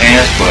guys a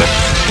chance, but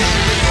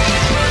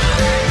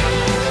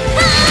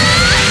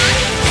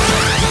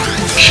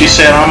she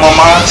said I'm on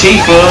my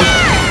Tifa,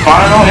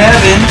 final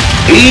heaven.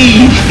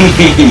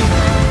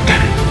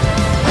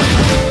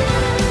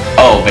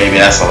 Oh baby,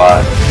 that's a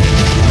lot.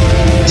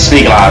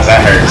 Speak lies,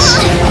 that hurts.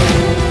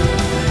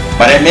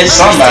 But I missed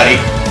somebody,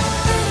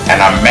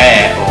 and I'm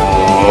mad.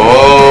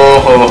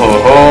 Oh, ho, ho,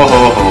 ho,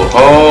 ho, ho,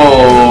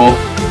 ho.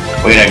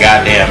 Wait a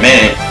goddamn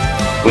minute.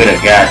 Wait a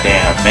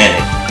goddamn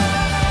minute.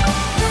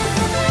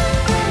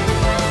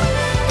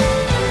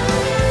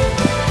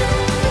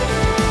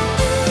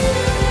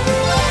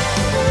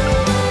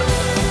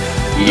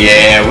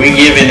 Yeah, we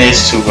giving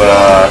this to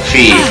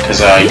Feed,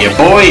 because your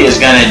boy is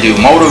gonna do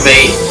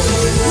motivate,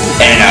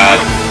 and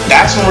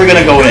that's when we're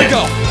gonna go in.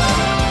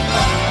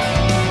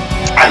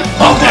 I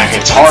love that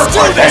guitar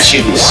part. That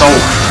shit is so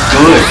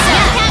good.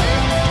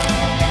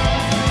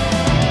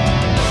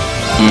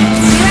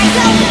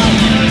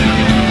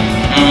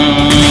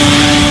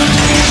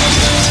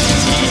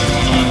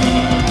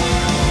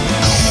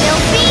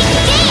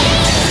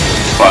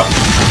 Fuck.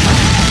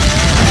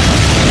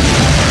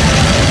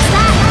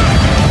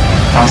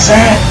 I'm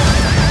sad.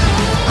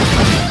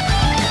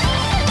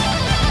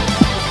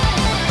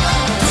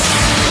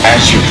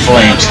 As your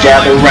flames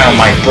gather around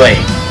my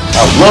blade.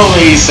 I love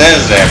when he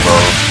says that, bro.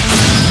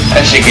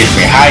 That shit gets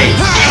me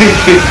hyped.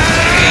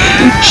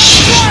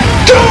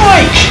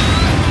 Strike!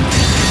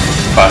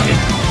 Fuck it.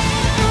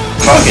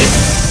 Fuck it.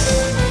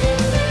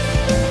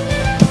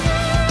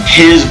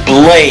 His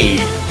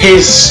blade,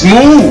 his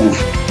smooth,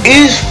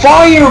 is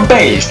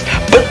fire-based,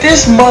 but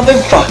this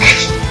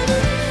motherfucker.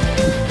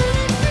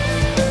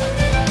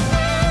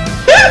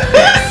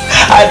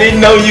 I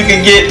didn't know you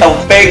could get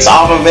effects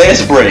off of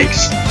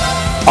S-breaks.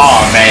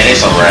 Oh man,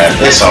 it's a wrap.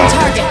 It's over.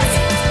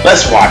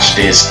 Let's watch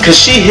this, cause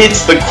she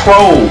hits the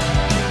crow.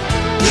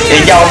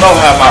 And y'all know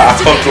how I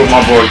fucked with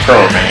my boy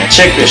Crow, man.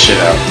 Check this shit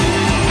out.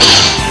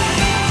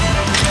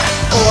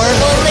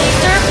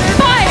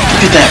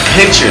 Look at that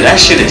picture.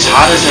 That shit is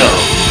hot as hell.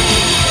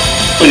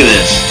 Look at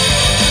this.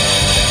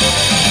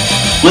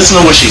 Listen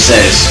to what she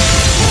says.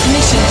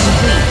 Mission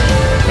complete.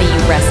 May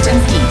you rest in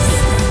peace.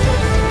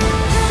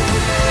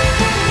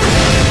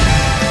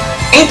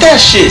 Ain't that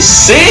shit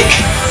sick?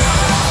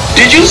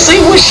 Did you see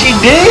what she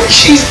did?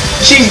 She's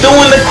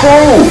doing the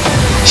crow.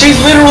 She's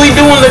literally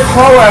doing the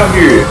crow out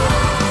here.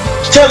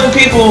 She's telling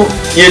people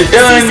you're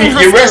done,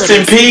 you rest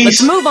in peace.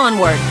 Let's move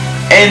onward.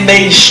 And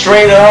they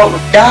straight up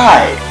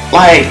die.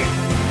 Like,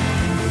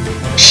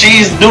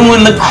 she's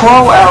doing the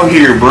crow out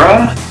here,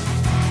 bruh.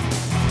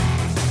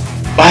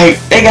 Like,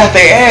 they got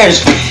their ass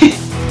beat.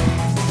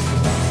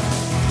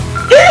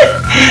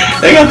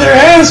 They got their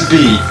ass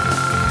beat.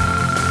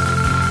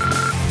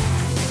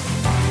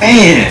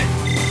 Man.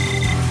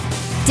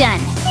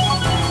 Done.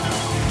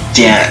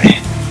 Damn it.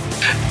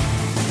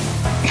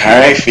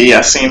 Alright, Fee,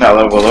 I seen that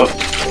level up.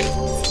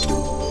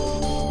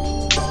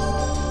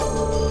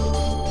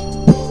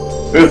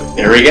 Ooh,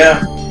 there we go.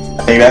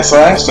 I think that's the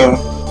last of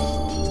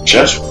them.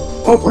 Just,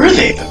 what were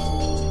they though?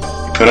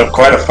 They put up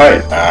quite a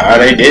fight. Nah,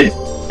 they didn't.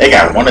 They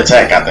got one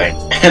attack, I think.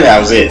 And that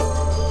was it.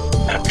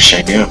 I wish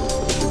I knew.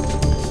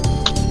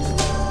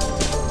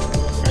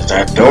 There's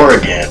that door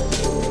again.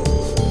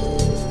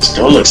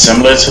 Still looks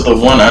similar to the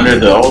one under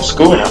the old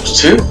schoolhouse,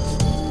 too.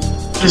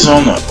 What is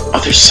on the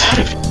other side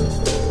of it?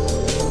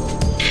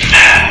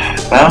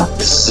 Well,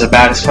 this is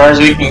about as far as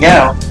we can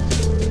go.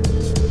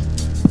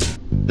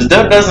 The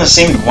door doesn't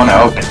seem to want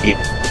to open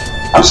either.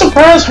 I'm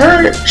surprised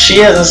she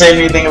hasn't said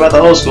anything about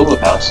the whole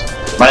schoolhouse.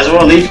 Might as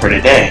well leave for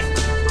today.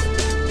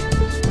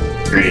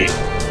 Agreed.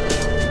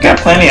 Got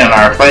plenty on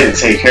our plate to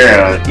take care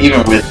of,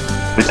 even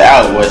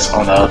without what's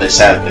on the other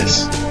side of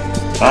this.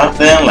 Well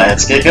then,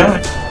 let's get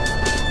going.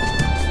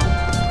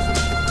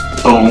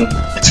 Boom.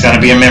 It's gonna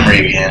be a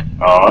memory again.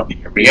 Oh,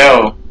 here we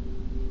go.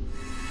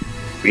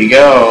 Here we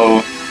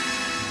go.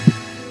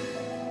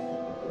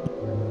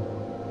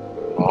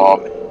 Oh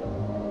man.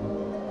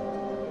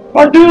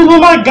 My dude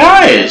look like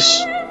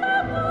Gaius.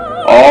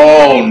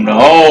 Oh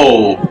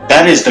no.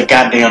 That is the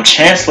goddamn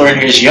Chancellor in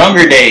his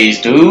younger days,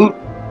 dude.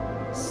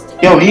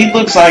 Yo, he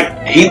looks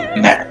like he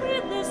kinda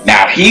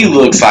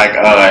looks like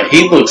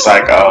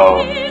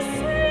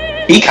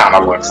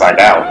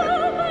that one.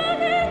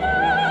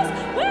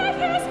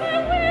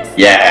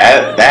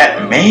 Yeah,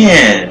 that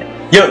man.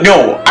 Yo,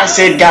 no, I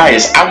said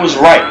Gaius. I was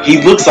right. He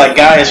looks like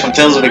Gaius from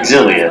Tales of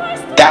Exilia.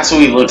 That's who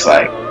he looks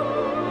like.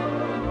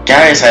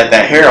 Gaius had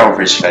that hair over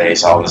his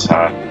face all the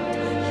time.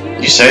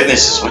 You say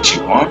this is what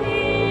you want?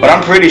 But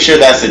I'm pretty sure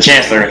that's the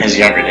Chancellor in his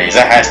younger days.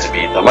 That has to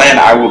be. The land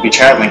I will be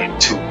traveling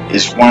to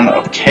is one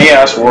of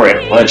chaos, war,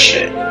 and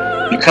bloodshed.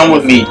 You come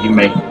with me, you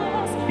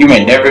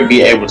may never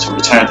be able to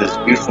return to this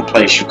beautiful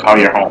place you call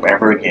your home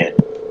ever again.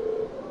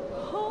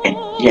 And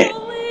yet,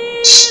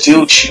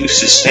 still choose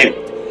to stay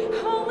with me.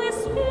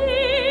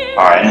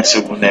 Our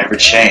answer will never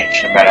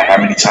change, no matter how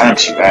many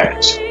times you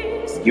ask.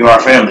 You are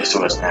family to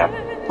us now,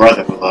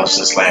 brother who loves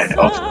this land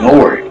of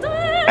Nord,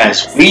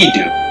 as we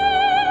do.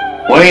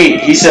 Wait,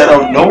 he said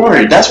of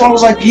Nord. That's why I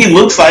was like, he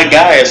looks like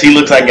Gaius. He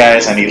looks like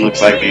Gaius, and he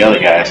looks like the other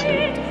guys.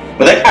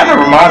 But that kind of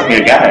reminds me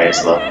of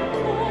Gaius, though.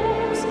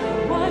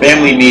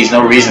 Family needs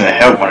no reason to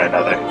help one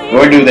another,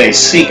 nor do they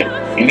seek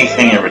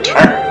anything in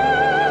return.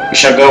 We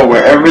shall go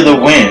wherever the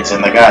winds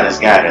and the goddess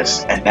guide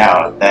us, and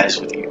now that is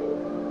with you.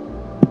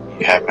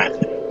 You have my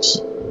thanks.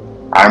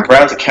 I am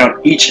proud to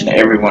count each and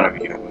every one of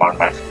you among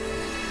my friends.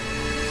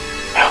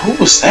 Now, who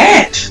was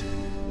that?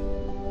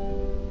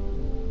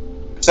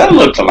 Because that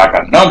looked like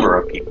a number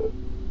of people.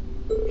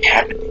 It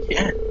happened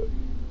again.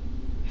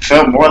 It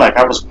felt more like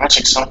I was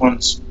watching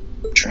someone's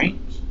dreams.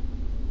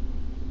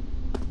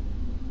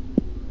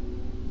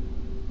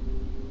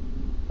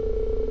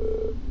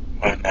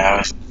 Well, now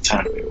is the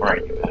time to be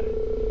worrying about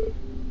it.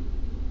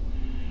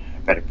 I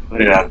better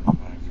put it out of my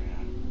mind for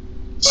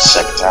now.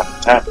 Second time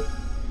to tap it.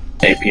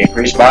 AP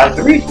increased by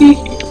 3.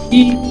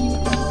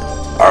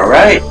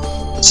 Alright.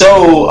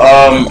 So,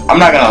 I'm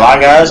not gonna lie,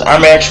 guys.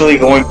 I'm actually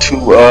going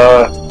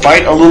to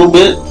fight a little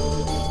bit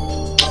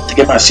to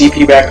get my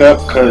CP back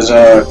up, because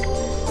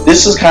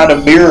this is kind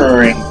of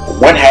mirroring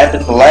what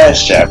happened the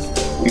last chapter.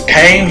 We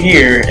came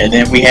here, and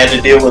then we had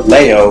to deal with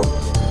Leo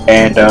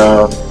and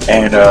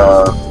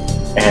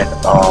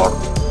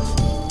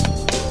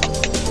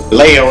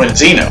Leo and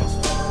Zeno.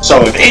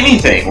 So if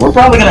anything, we're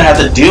probably gonna have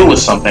to deal with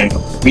something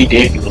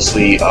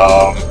ridiculously. You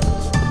know,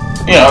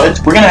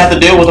 we're gonna have to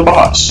deal with a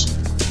boss.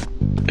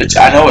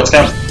 I know it's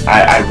coming.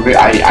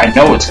 I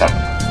know it's coming.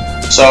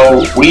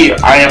 So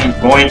I am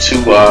going to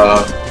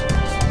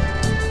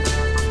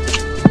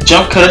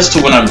jump cuts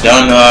to when I'm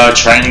done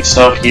training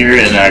stuff here,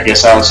 and I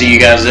guess I'll see you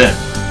guys then.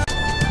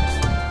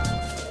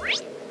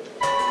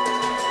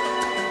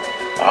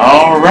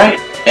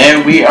 Alright,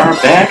 and we are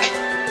back.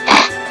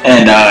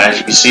 And as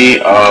you can see,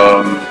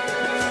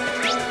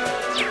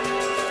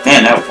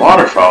 man, that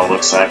waterfall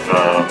looks like,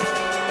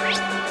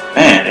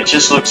 man, it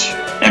just looks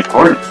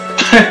important.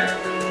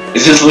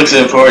 It just looks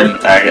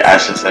important, I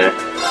should say.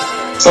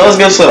 So let's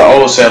go to the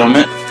old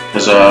settlement,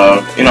 because,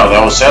 you know, the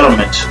old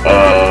settlement,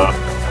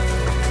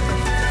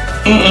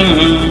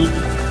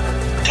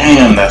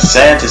 damn, that's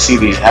sad to see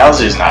these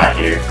houses not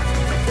here.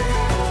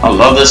 I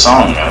love this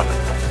song, though.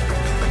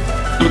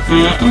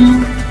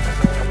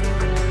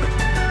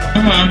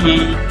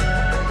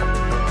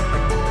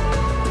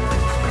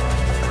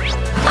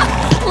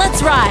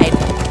 Let's ride.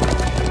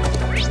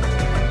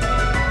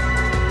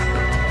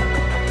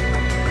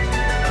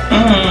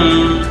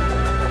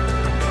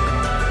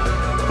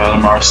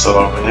 Valdemar still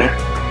over there.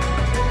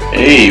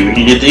 Hey, we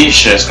can get these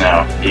chests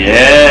now.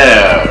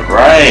 Yeah,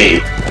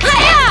 right.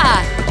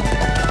 Hiya!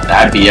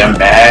 I'd be a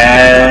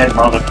bad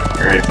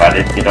motherfucker if I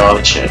didn't get all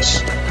the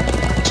chests. I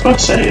was about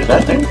to say, is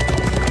that thing?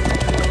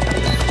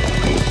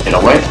 Get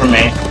away from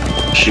me.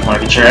 She wanna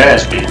get your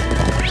ass beat.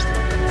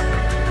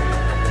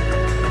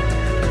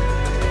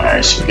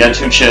 Alright, so we got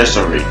 2 chests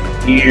over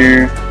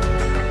here.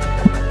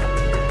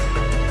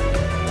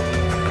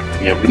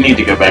 Yeah, we need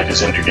to go back to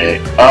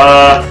Cindergate.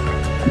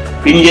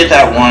 We can get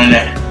that one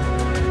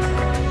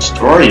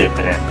story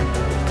event.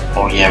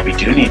 Oh yeah, we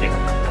do need it,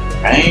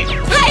 right?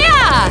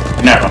 Hiya!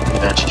 No,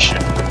 that's just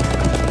shit.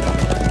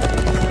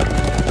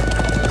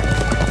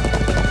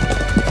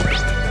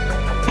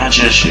 Not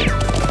just shit.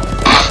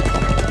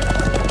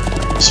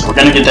 So we're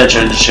gonna get that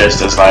treasure chest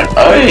that's like,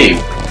 hey!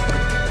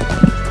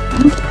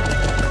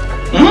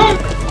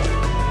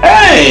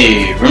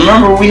 Hey!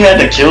 Remember we had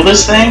to kill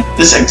this thing?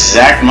 This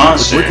exact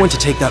monster. If we're going to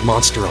take that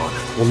monster on,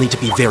 we'll need to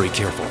be very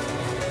careful.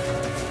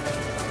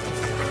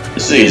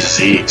 This is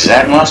the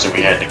exact monster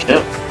we had to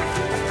kill.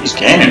 He's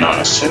gaining on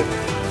us too.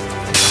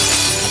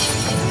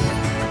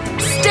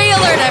 Stay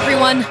alert,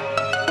 everyone.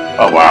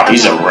 Oh wow,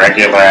 he's a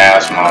regular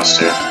ass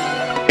monster.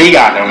 He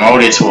got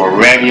demoted to a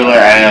regular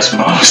ass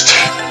monster.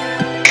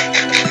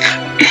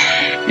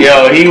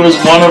 Yo, he was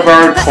one of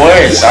our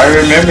quests. I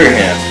remember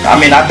him. I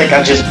mean, I think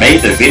I just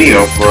made the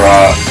video for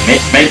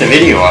made the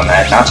video on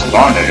that not too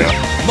long ago.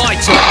 My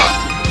turn.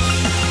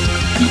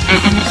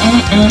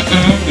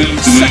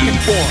 Second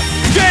form.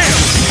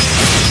 Damn!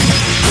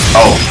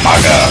 Oh my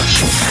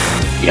gosh.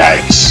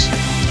 Yikes.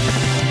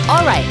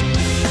 All right.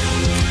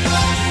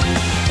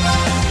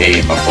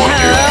 Hey, my boy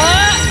here.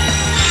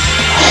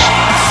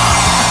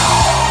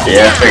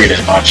 Yeah, I figured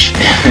as much.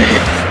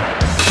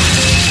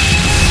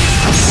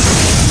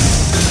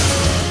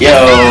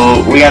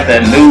 Yo, we got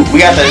the new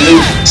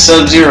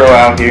Sub-Zero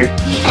out here.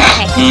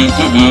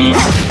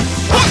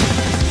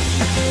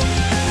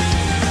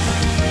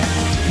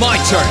 My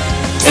turn.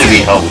 It'd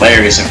be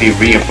hilarious if he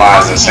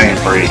reapplies the same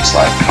freeze.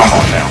 Like, come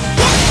on now.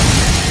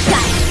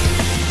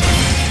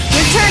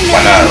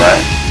 Why not,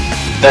 right?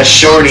 The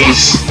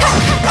shorties,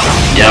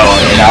 yo,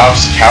 in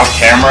off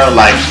camera,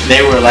 like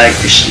they were like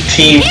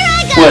Team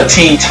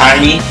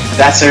Tiny.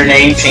 That's her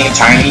name, Team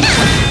Tiny.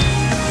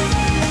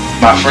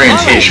 My friend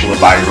Tish would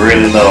like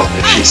really love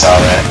if she saw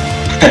that.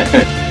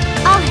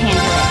 I'll handle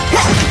it.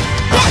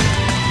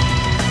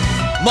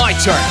 My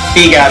turn.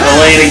 He got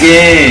delayed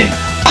again.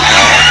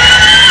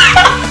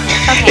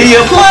 He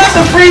applied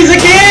the freeze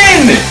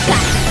again.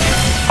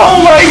 Oh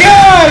my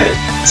god!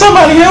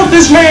 Somebody help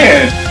this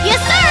man!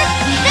 Yes, sir!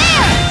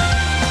 There!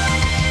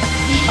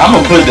 I'm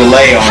gonna put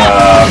delay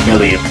on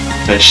Millium,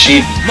 but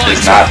she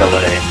does not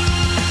delay.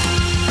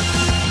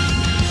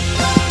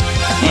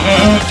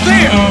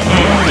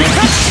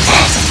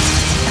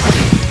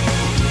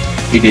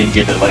 He didn't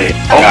get delayed.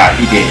 Oh god,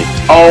 he did.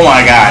 Oh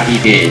my god, he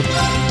did.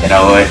 You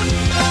know what?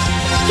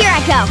 Here I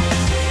go.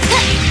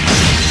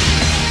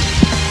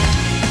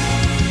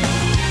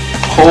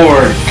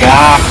 Poor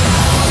guy.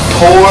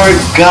 Poor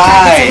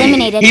guy.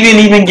 Eliminated. He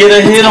didn't even get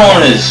a hit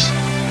on us.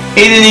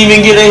 He didn't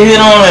even get a hit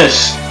on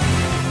us.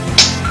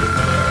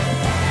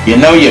 You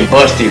know you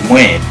busted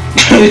when.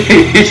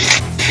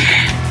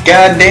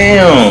 God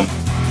damn.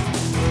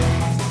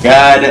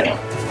 God.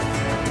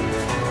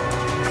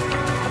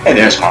 Hey,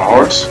 there's my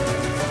horse.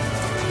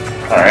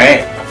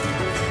 Alright.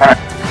 Alright.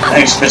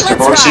 Thanks, Mr.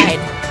 Horsey.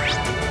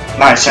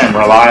 Nice and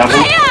reliable.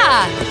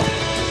 Hiya!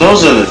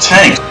 Those are the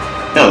tanks.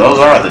 Yeah, those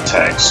are the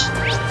tanks.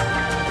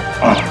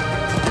 Huh.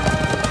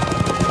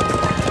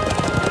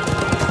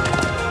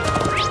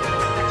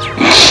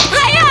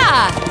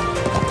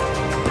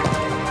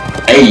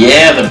 Hey,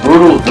 yeah, the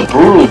brutal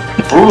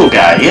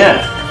guy,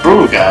 yeah,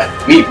 brutal guy.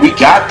 We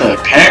got the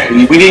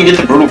parent. We didn't get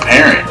the brutal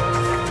parent.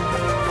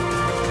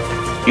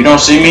 You don't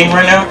see me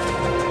right now?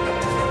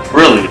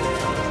 Really?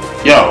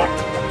 Yo,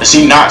 does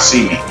he not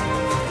see me?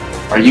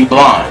 Are you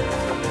blind?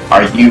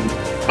 Are you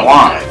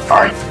blind?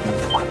 Are you?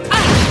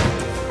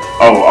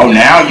 Oh,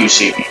 now you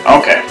see me.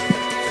 Okay.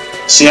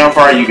 See how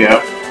far you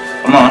go.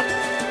 Come on.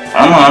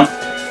 Come on.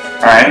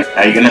 Alright,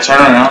 now you're gonna turn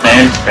around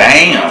and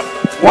bam!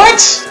 What?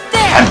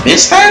 I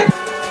missed that?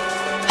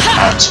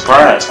 I'm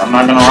surprised, I'm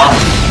not gonna lie.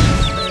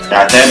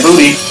 Got that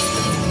booty.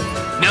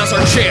 Now's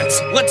our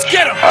chance. Let's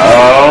get him.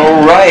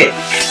 Alright.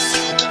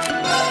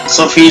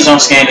 So feeds on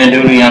scanning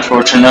duty,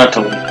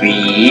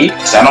 unfortunately,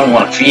 because I don't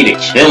want to feed to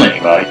kill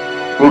anybody.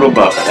 Brutal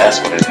Buffer, that's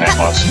what his name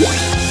was.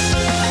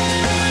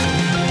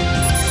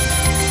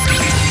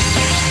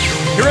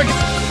 Here I go.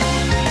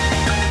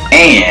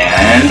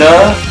 And,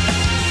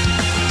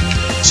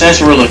 since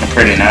we're looking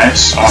pretty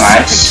nice on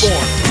ice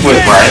with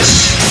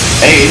rice.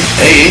 Hey,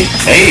 hey,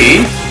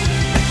 hey.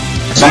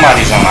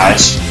 Somebody's on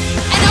ice.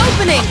 An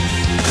opening.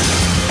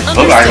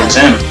 Looked like it was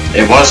him.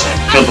 It wasn't.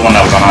 Killed the one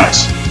that was on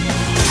ice.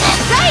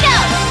 Right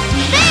out.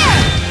 There.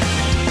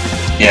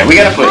 Yeah, we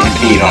gotta put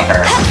impede on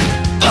her.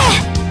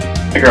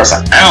 The girl's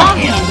like, I don't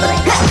handle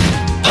it.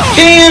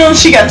 Damn,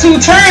 she got 2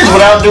 turns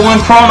without doing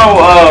chrono,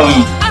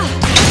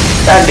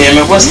 God damn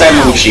it, what's that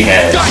move she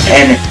had?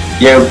 And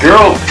your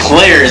girl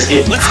clears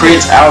it,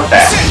 crits out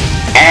that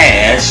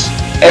ass.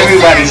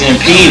 Everybody's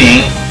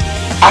impeding.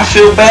 I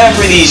feel bad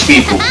for these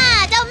people.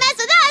 Don't mess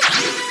with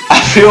us.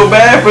 I feel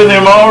bad for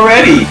them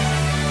already.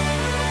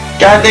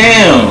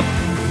 Goddamn.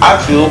 I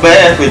feel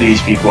bad for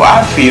these people.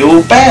 I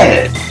feel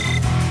bad.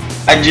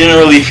 I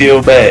generally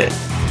feel bad.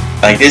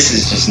 Like, this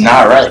is just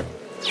not right.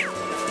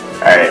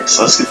 Alright,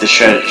 so let's get the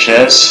treasure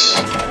chest.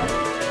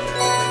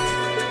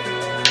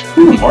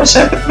 Ooh, more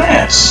Sepith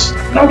mass.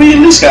 No, we at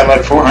least got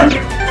like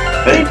 400.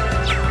 I think.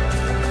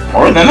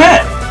 More than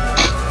that.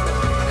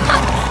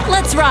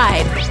 Let's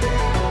ride.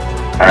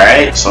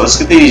 Alright, so let's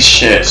get these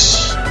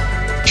chests.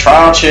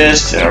 Trial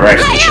chest and a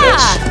regular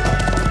chest.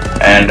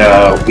 And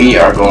we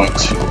are going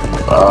to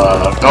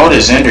go to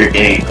Zender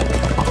Gate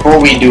before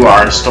we do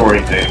our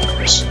story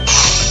things.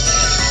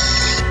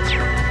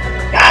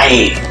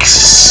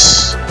 Yikes.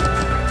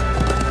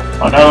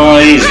 Another one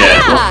of these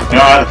guys. We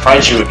don't have to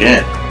fight you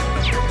again.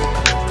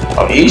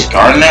 Oh, he's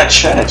guarding that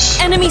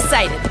chest. Enemy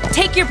sighted.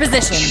 Take your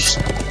positions.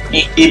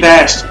 He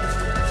bastard.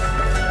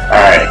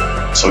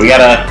 Alright, so we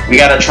got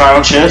a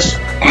trial chest.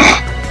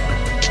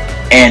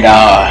 And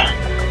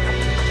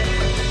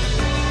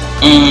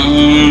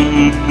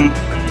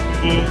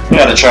we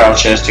got a trial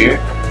chest here.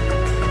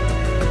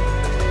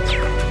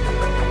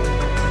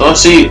 So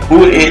let's see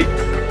who it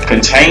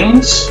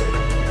contains.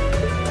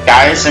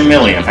 Gaius and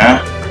Millium, huh?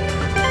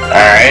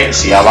 Alright,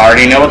 so y'all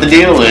already know what the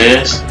deal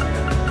is.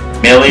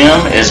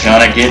 Millium is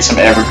gonna get some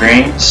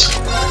evergreens.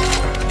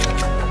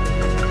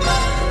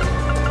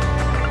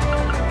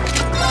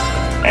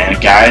 And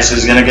Gaius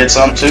is gonna get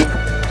some too.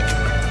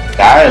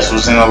 Gaius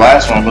was in the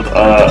last one with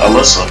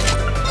Alisa.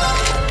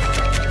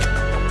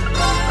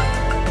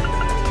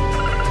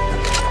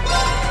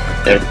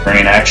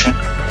 Evergreen action.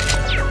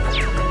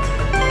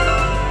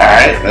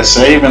 Alright, let's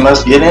save and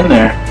let's get in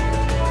there.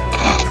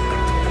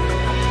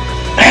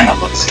 Man, that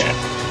looks good.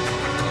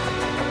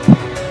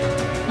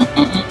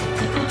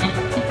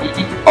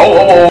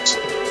 Oh,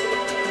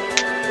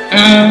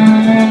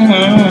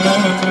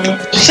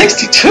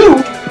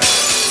 62?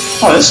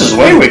 Oh, this is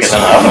way weaker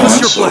than the other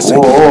ones. Whoa,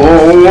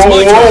 whoa,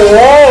 whoa,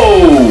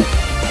 whoa!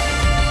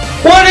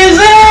 What is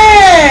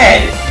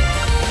that?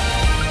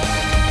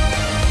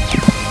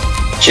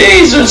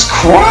 Jesus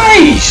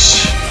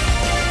Christ!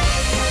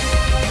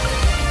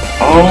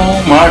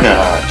 Oh my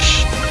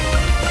gosh.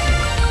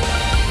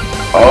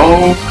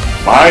 Oh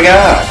my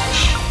gosh.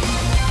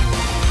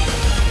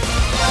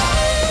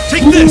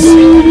 Take this!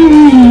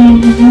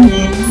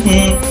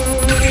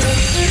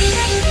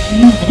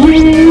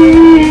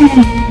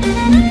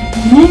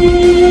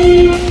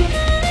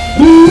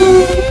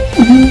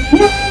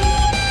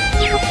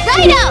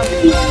 Righto!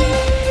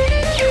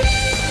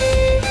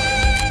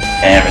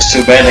 Damn, it's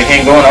too bad they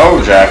can't go in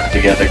overdrive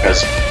together,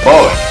 because,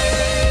 boy,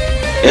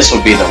 this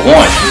would be the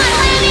one.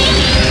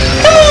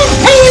 Come on,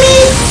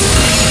 baby!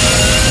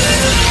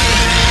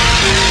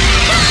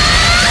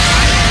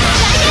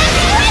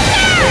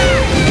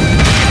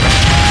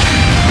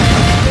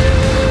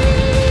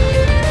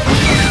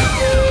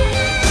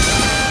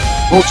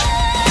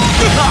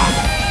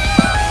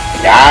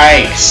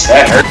 Yikes,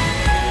 that hurt.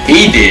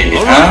 He did,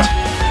 huh?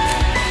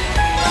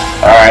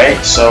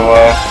 Alright, so,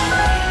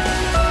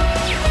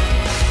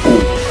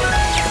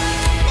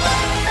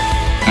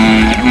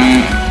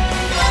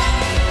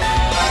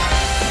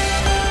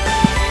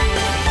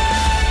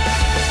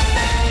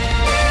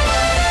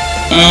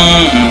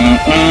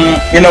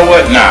 You know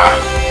what? Nah.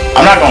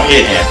 I'm not gonna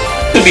hit him.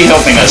 He'll be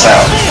helping us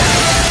out.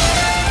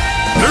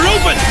 They're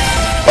open!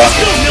 Fuck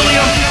it.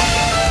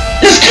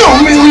 Let's go,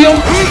 Millium!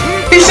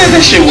 He said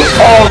this shit was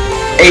all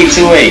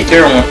 828.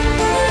 Here one.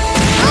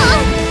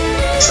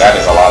 That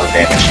is a lot of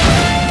damage.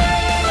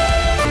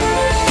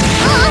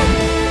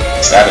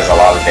 That is a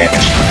lot of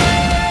damage.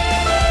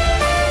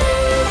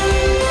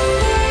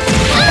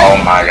 Oh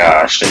my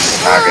gosh, this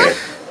is not good.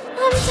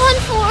 I'm done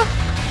for.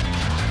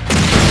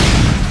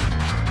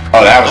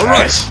 Oh, that was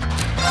nice.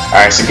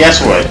 Alright, so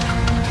guess what?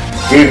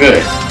 We're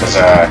good. Because,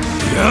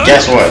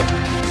 guess what?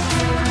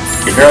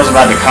 The girl's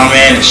about to come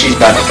in and she's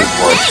about to do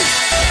work.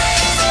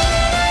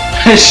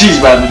 She's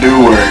about to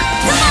do work.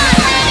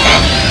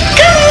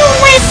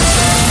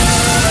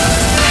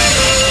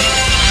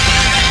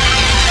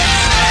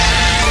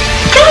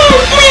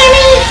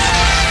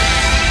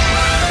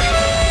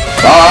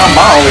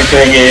 My only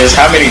thing is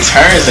how many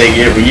turns they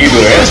get when you do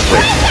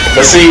expert.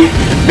 But see,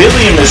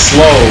 Millium is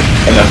slow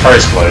in the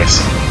first place.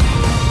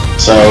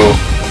 So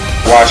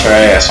watch her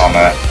ass on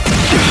that.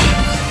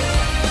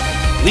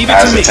 Leave it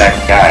to me.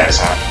 Attacking Gaius,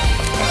 huh?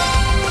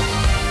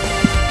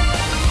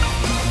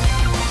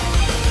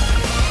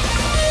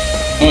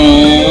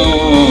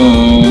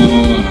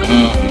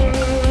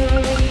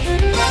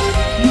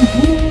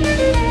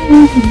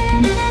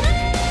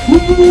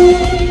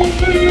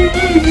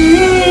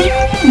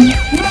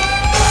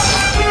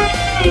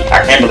 I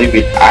can't believe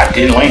it. I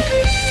didn't link.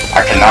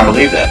 I cannot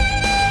believe that.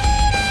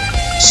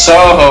 So,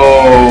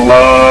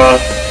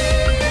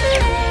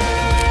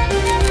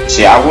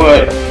 see, I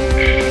would.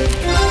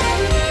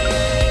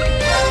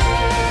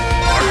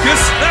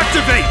 Marcus,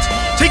 activate.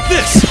 Take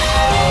this.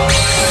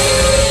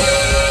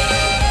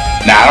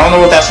 Now, I don't know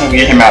what that's gonna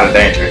get him out of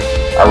danger.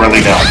 I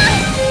really don't.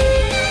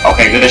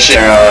 Okay, good shit.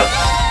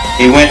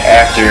 He went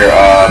after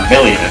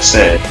Millium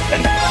instead,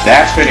 and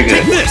that's pretty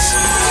good. Take this.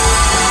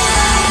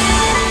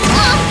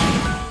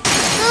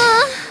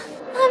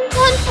 I'm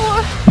done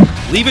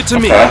for. Leave it to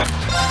me.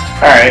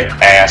 Alright,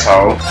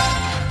 asshole.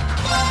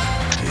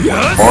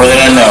 Yes. More than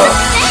enough.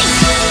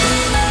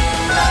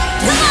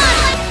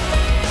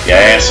 Your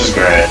ass is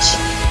grass.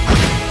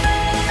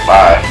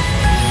 Bye.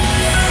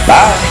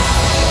 Bye.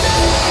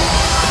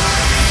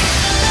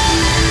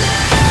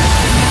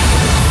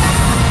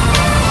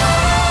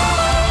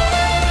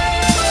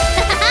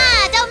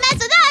 Don't mess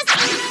with us.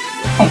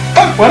 Don't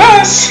fuck with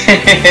us.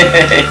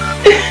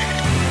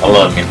 I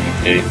love me,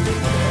 dude.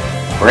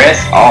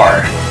 Breath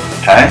R.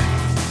 Okay.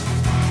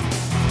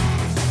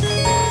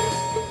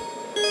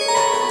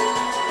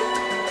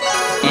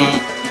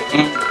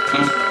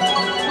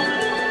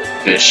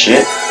 Good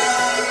shit.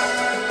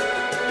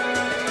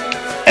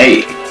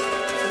 Hey.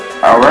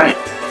 Alright.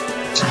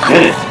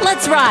 Good.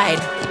 Let's ride.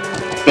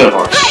 Good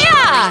horse.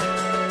 Hiya!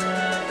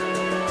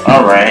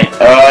 Alright.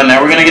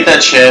 Now we're gonna get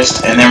that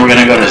chest, and then we're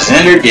gonna go to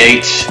Zender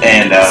Gate,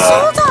 and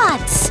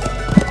Soldots.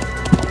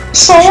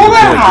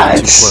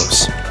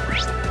 Soldots!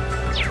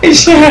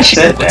 Yeah, I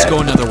said Let's that. go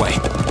another way.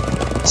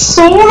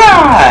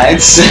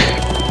 Soldots!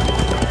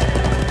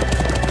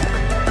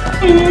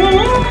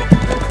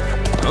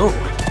 Oh,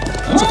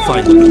 that's a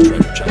fine little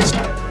treasure chest.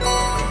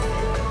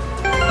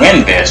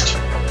 Wind Vest.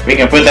 We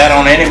can put that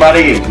on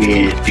anybody.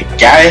 The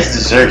Gaius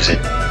deserves it.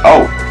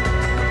 Oh,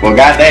 well,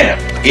 goddamn,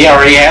 he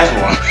already has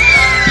one.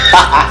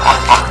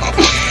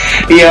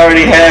 He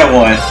already had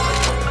one.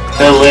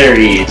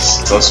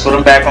 Hilarious. So let's put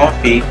him back on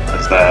feet,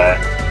 cause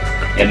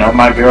you know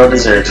my girl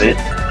deserves it,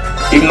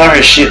 even though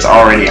her shit's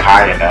already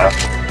high enough.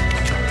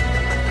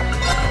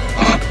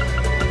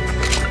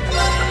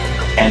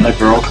 And the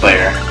girl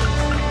Claire.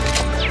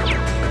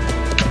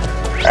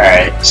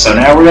 Alright, so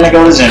now we're gonna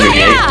go to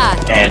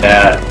Zendergate, and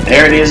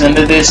there it is in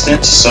the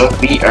distance, so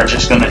we are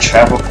just gonna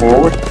travel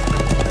forward.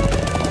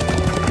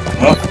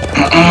 Oh.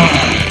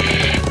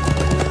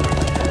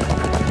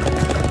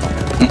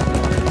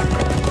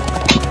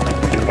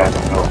 We got to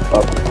go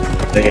up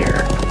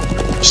there,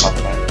 or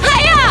something.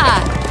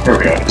 Here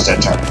we go, it's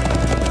that time.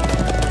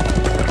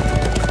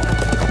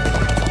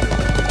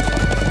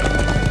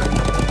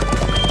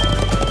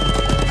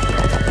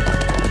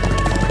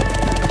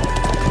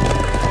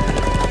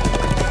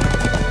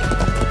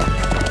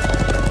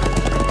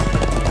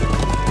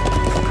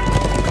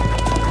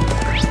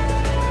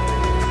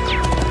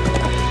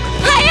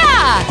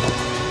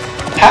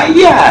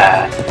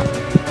 Hiya!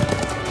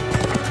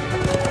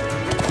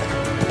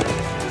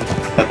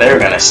 But they were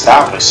gonna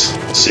stop us.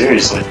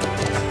 Seriously.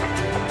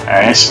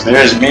 Alright, so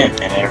there's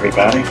Mint and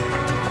everybody.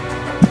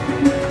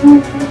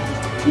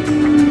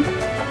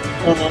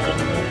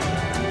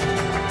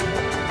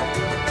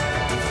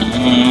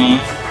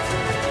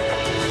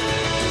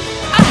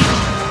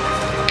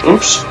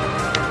 Oops.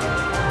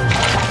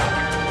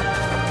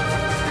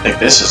 I think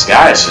this is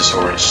Gaius'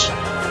 horse.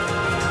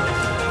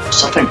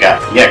 Something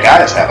yeah,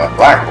 Gaius had a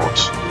black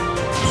horse.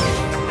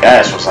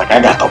 Gaius was like,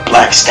 I got the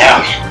black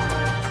stallion.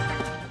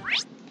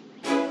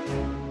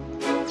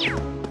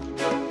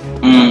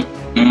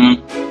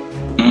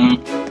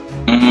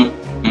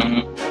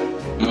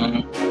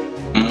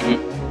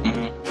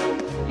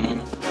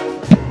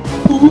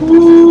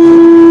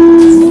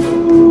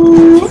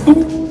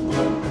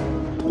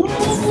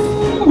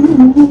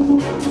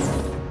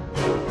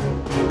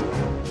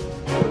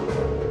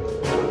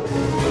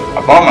 I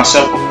bought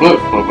myself a book,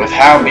 but with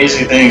how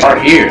busy things are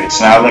here, it's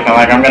not looking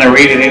like I'm gonna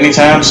read it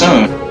anytime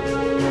soon.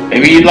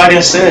 Maybe you'd like it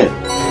instead.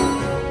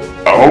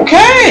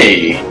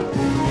 Okay!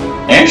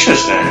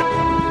 Interesting.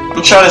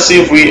 I'm trying to see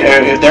if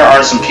there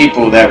are some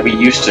people that we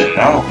used to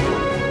know.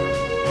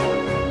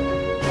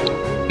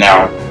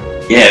 Now,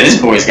 yeah, this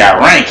boy's got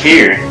rank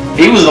here.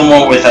 He was the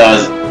one with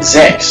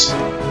Zex,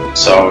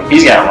 so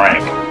he's got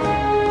rank.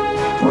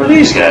 What are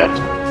these guys?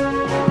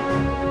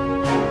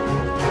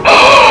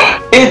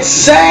 It's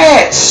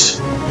Zex!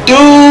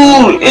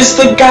 Dude, it's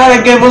the guy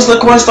that gave us the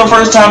quest the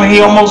first time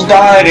he almost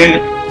died and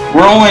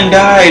Rowan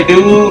died,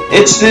 dude.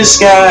 It's this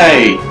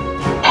guy.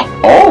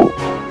 Oh.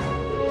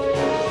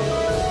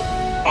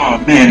 Oh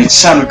man,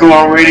 it's time to go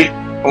already.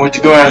 I want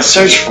to go out and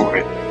search for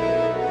it.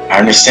 I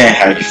understand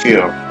how you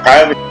feel.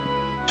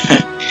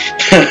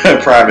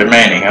 Private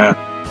Manning, huh?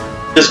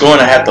 Just going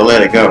to have to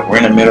let it go. We're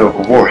in the middle of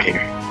a war here.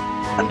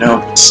 I know,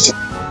 but still.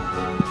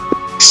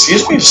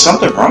 Excuse me, is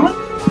something wrong?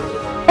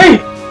 Hey,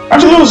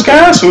 aren't you those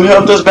guys who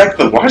helped us back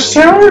to the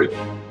watchtower?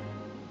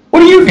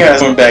 What are you guys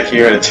doing back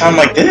here at a time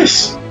like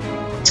this?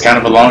 It's kind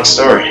of a long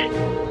story.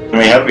 Can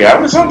we help you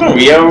out with something?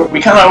 We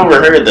kind of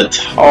overheard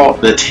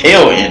the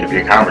tail end of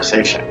your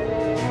conversation.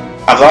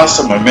 I've lost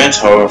a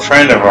memento, a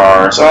friend of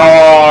ours.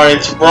 Oh,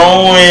 it's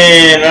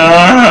Rowan.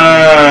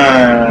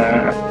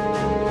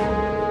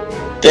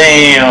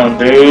 Damn,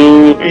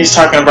 dude. He's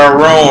talking about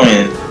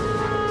Rowan.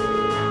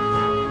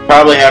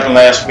 Probably happened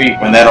last week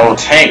when that old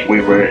tank we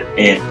were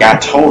in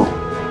got totaled.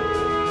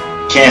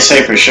 Can't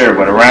say for sure,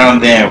 but around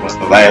then was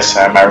the last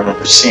time I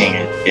remember seeing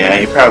it. Yeah,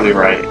 you're probably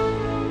right.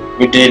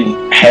 We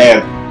didn't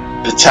have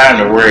the time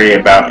to worry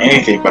about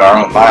anything but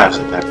our own lives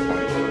at that point.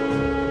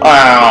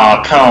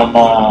 Oh, come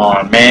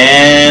on,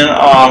 man.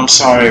 Oh, I'm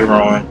sorry,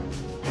 Rowan.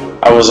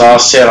 I was all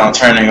set on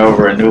turning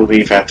over a new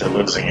leaf after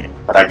losing it,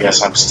 but I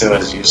guess I'm still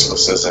as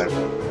useless as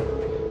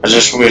ever. I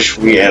just wish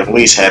we at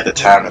least had the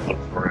time to look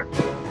for it.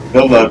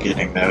 Good luck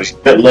getting those.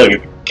 Good luck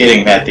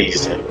getting that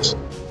these days.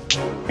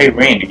 Hey,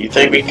 Rean, do you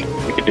think we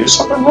could do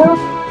something more?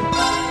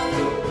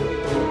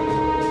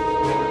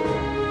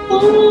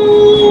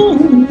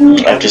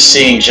 After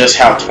seeing just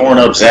how torn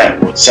up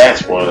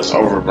Zats was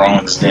over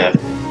Rowan's death,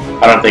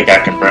 I don't think I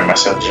can bring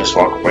myself to just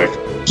walk away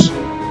from this.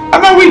 How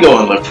about we go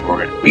and look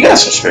for it? We got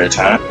some spare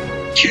time.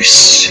 You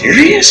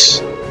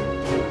serious?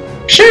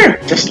 Sure,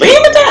 just leave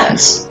it with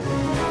us.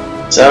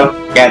 So,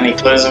 got any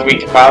clues that we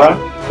can follow?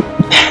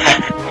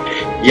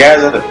 You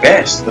guys are the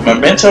best. The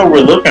memento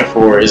we're looking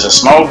for is a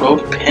small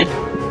golden pendant.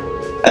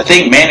 I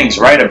think Manning's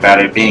right about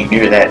it being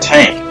near that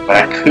tank, but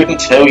I couldn't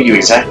tell you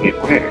exactly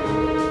where.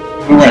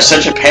 We were in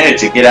such a panic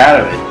to get out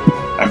of it.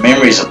 Our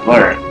memories are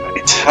blurred.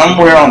 It's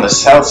somewhere on the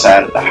south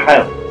side of the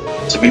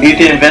Highlands. So we need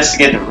to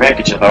investigate the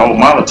wreckage of the old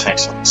model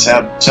tanks on the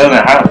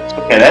southern Highlands.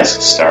 Okay, that's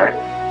a start.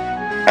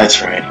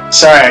 That's right.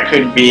 Sorry I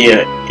couldn't be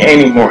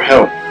any more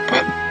help,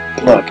 but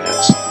good luck,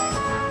 guys.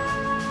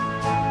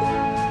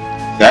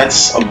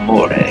 That's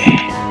amore.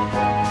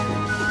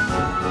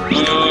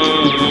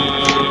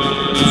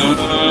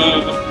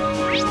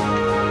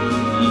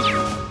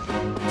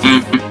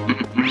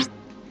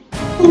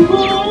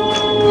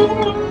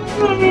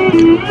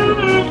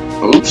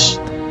 Oops.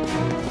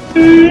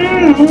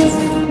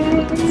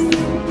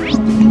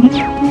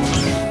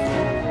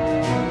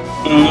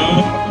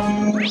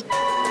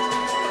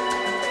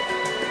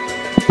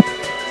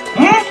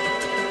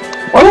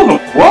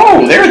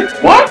 Whoa, there.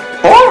 What?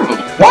 4 of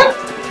them? What?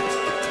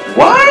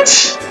 What?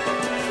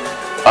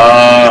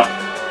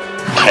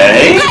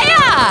 Okay.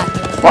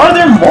 Why are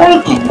there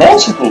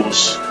multiples?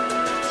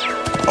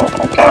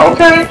 Oh,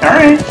 okay,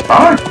 alright,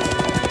 fine.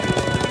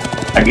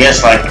 I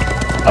guess, like,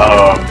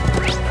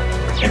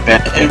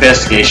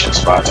 investigation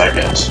spots, I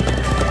guess.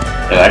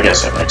 Yeah, I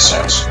guess that makes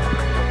sense.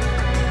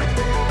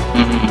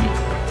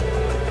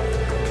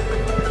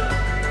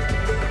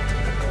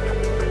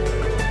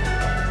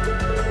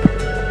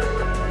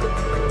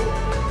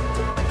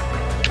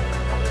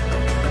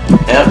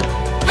 Yep.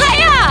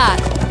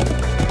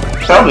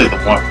 Probably the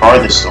one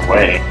farthest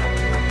away.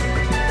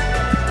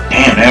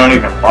 Damn, they don't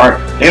even mark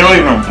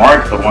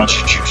the ones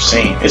that you've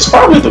seen. It's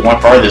probably the one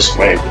farthest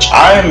away, which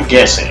I'm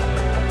guessing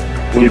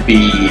would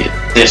be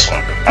this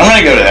one. I'm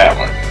gonna go to that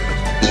one.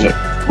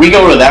 We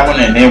go to that one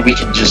and then we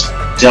can just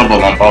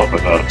double on both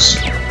of those.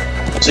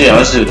 So yeah,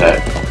 let's do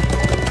that.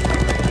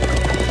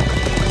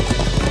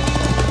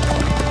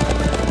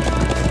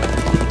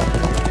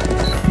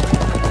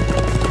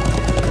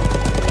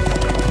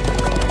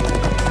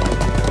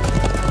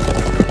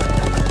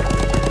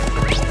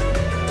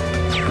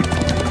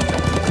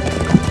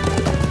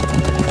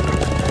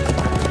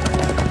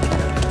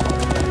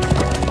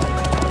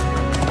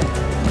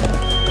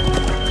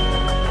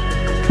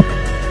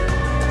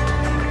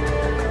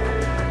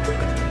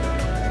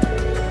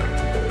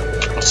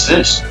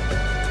 This?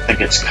 I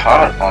think it's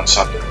caught on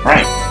something.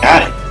 Right,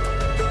 got it.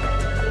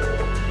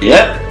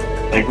 Yep,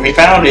 I think we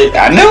found it.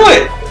 I knew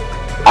it!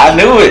 I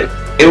knew it!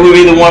 It would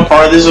be the one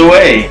farthest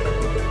away.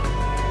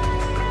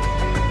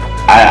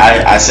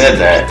 I said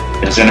that.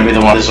 It's gonna be the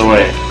one farthest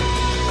away.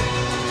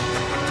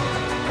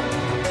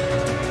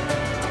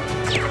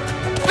 It's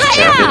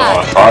gonna be the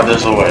one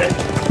farthest away.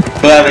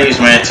 Glad I used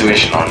my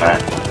intuition on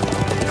that.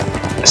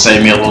 It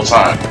saved me a little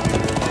time.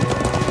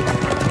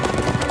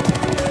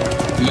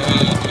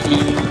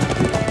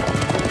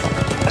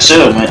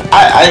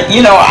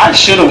 I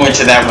should have went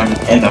to that one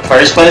in the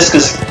first place,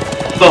 because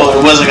though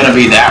it wasn't gonna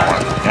be that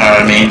one. You know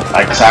what I mean?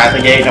 Like beside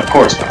the gate, of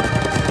course not.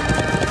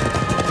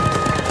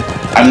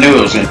 I knew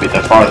it was gonna be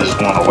the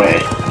farthest one away,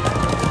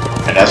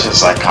 and that's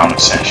just like common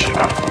sense, you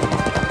know.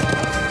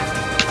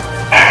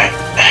 Alright.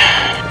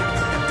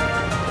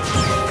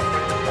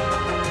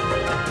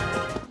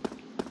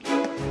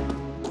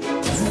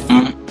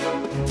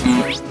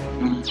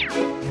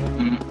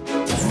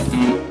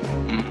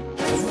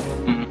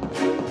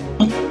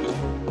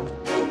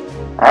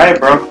 Alright,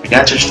 bro. We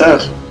got your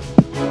stuff.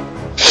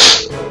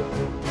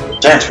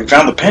 Dance, we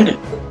found the pendant.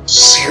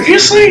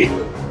 Seriously?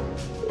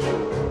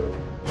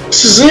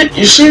 This is it?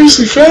 You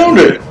seriously found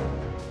it?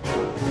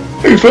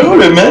 We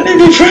found it, man.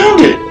 You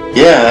found it.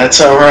 Yeah, that's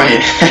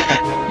alright.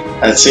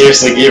 I'd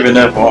seriously given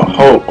up on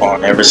hope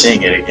on never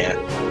seeing it again.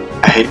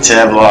 I hate to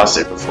have lost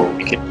it before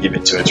we could give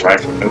it to its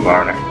rightful new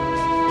owner.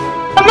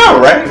 I know,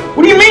 right?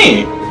 What do you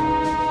mean?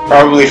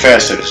 Probably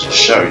faster to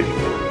show you.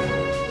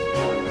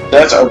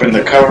 That's opened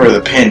the cover of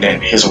the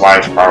pendant, his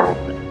wife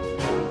probably.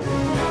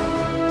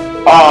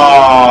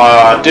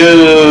 Aww,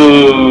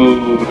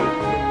 dude.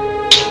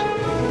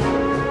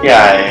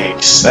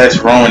 Yikes, that's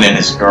ruining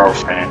his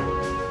girlfriend.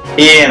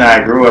 He and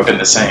I grew up in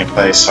the same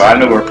place, so I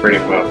knew her pretty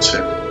well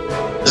too.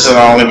 This is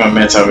the only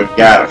memento we've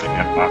got of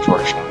him,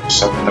 unfortunately.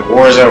 So when the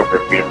war's over,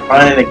 we're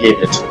planning to give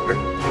it to her.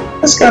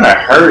 That's gonna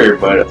hurt her,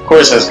 but of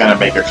course that's gonna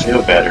make her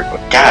feel better.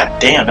 But god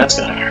damn, that's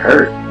gonna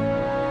hurt.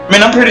 I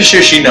mean, I'm pretty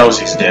sure she knows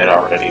he's dead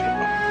already.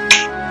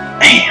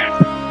 Man,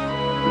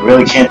 we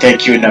really can't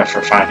thank you enough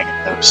for finding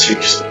it, though,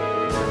 seriously.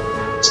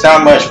 It's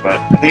not much, but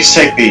at least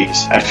take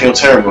these. I'd feel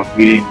terrible if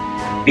we didn't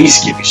at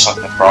least give you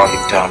something for all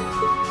you've done.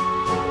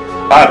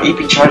 5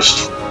 EP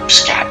charges,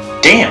 god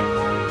damn.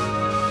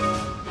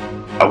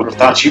 I would have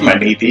thought you might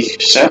need these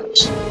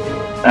yourselves.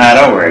 Nah,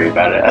 don't worry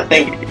about it. I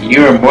think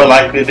you're more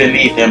likely to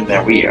need them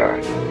than we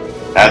are.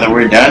 Now that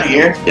we're done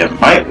here, you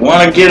might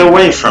want to get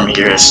away from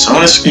here as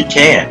soon as we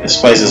can. This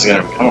place is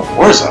going to become a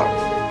war zone.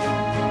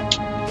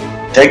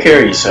 Take care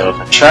of yourself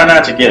and try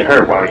not to get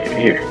hurt while you're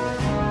here.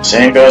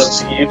 Same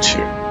goes to you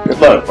too. Good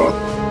luck, brother.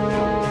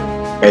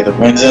 May the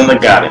winds and the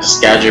goddess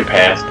guide your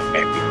path, and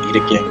may we meet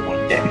again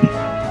one day.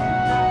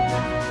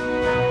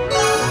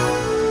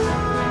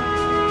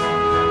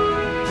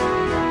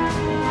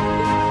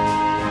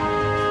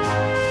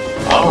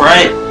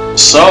 Alright,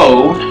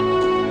 so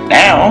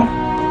now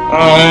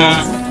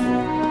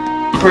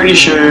I'm pretty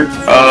sure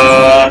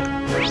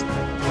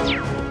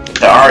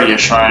the Aria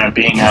shrine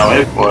being how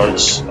it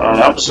was,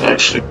 that was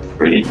actually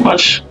pretty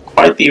much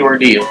quite the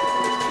ordeal.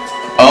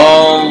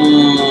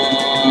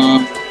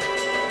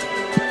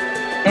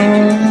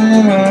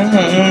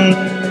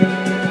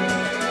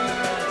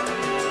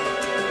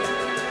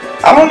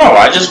 I don't know,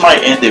 I just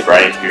might end it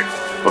right here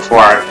before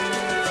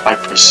I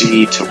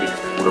proceed to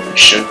where we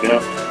should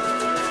go.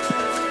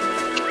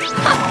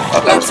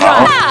 Let's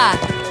ride!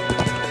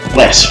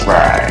 Let's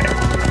ride.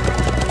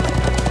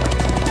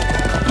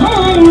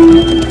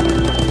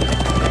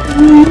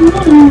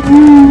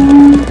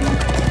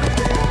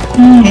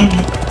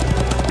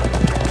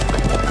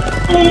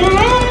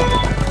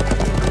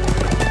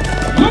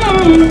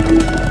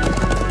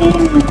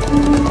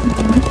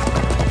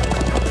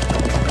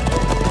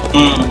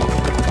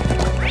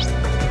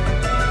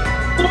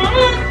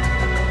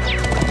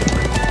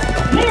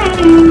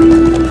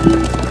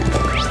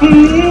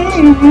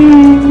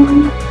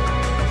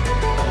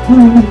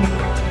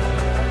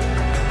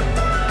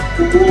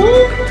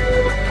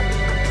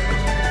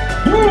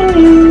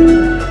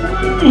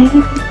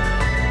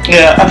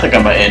 Yeah, I think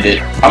I'm gonna end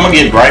it. I'm gonna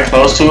get right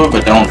close to it,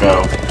 but don't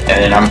go.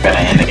 And then I'm gonna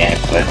end the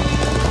gameplay.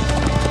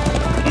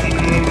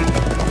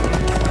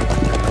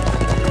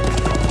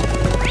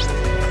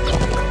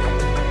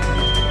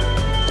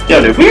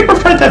 Yo, did we ever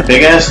fight that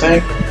big ass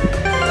thing?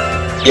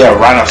 Yeah,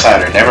 right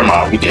outside her. Never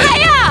mind, we did.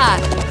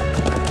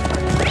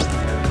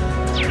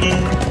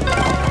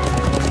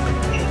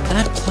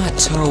 That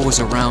plateau was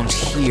around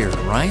here,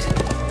 right?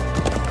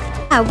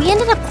 Yeah, we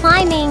ended up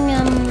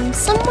climbing,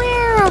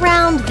 somewhere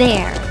around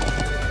there.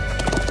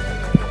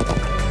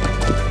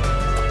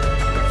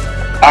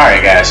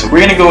 Alright guys, so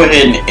we're gonna go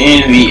ahead and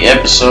end the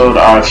episode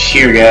off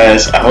here,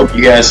 guys. I hope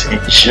you guys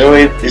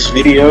enjoyed this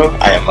video.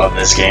 I love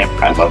this game.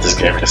 I love this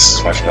game just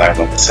as much as I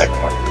love the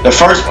second one. The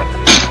first one.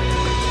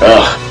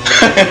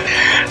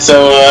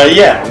 So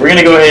yeah, we're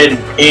gonna go ahead and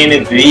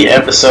end the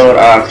episode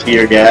off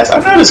here, guys. I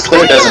noticed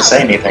Claire doesn't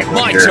say anything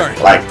when you're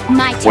like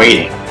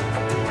waiting.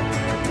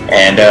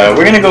 And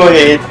we're gonna go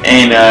ahead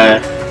and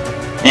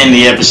end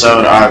the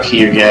episode off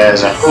here,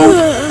 guys. I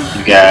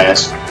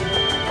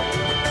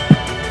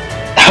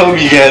hope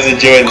you guys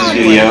enjoyed this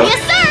video. Yes,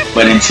 sir.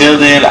 But until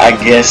then, I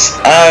guess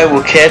I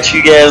will catch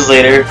you guys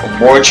later for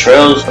more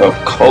Trails of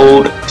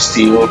Cold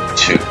Steel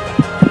 2.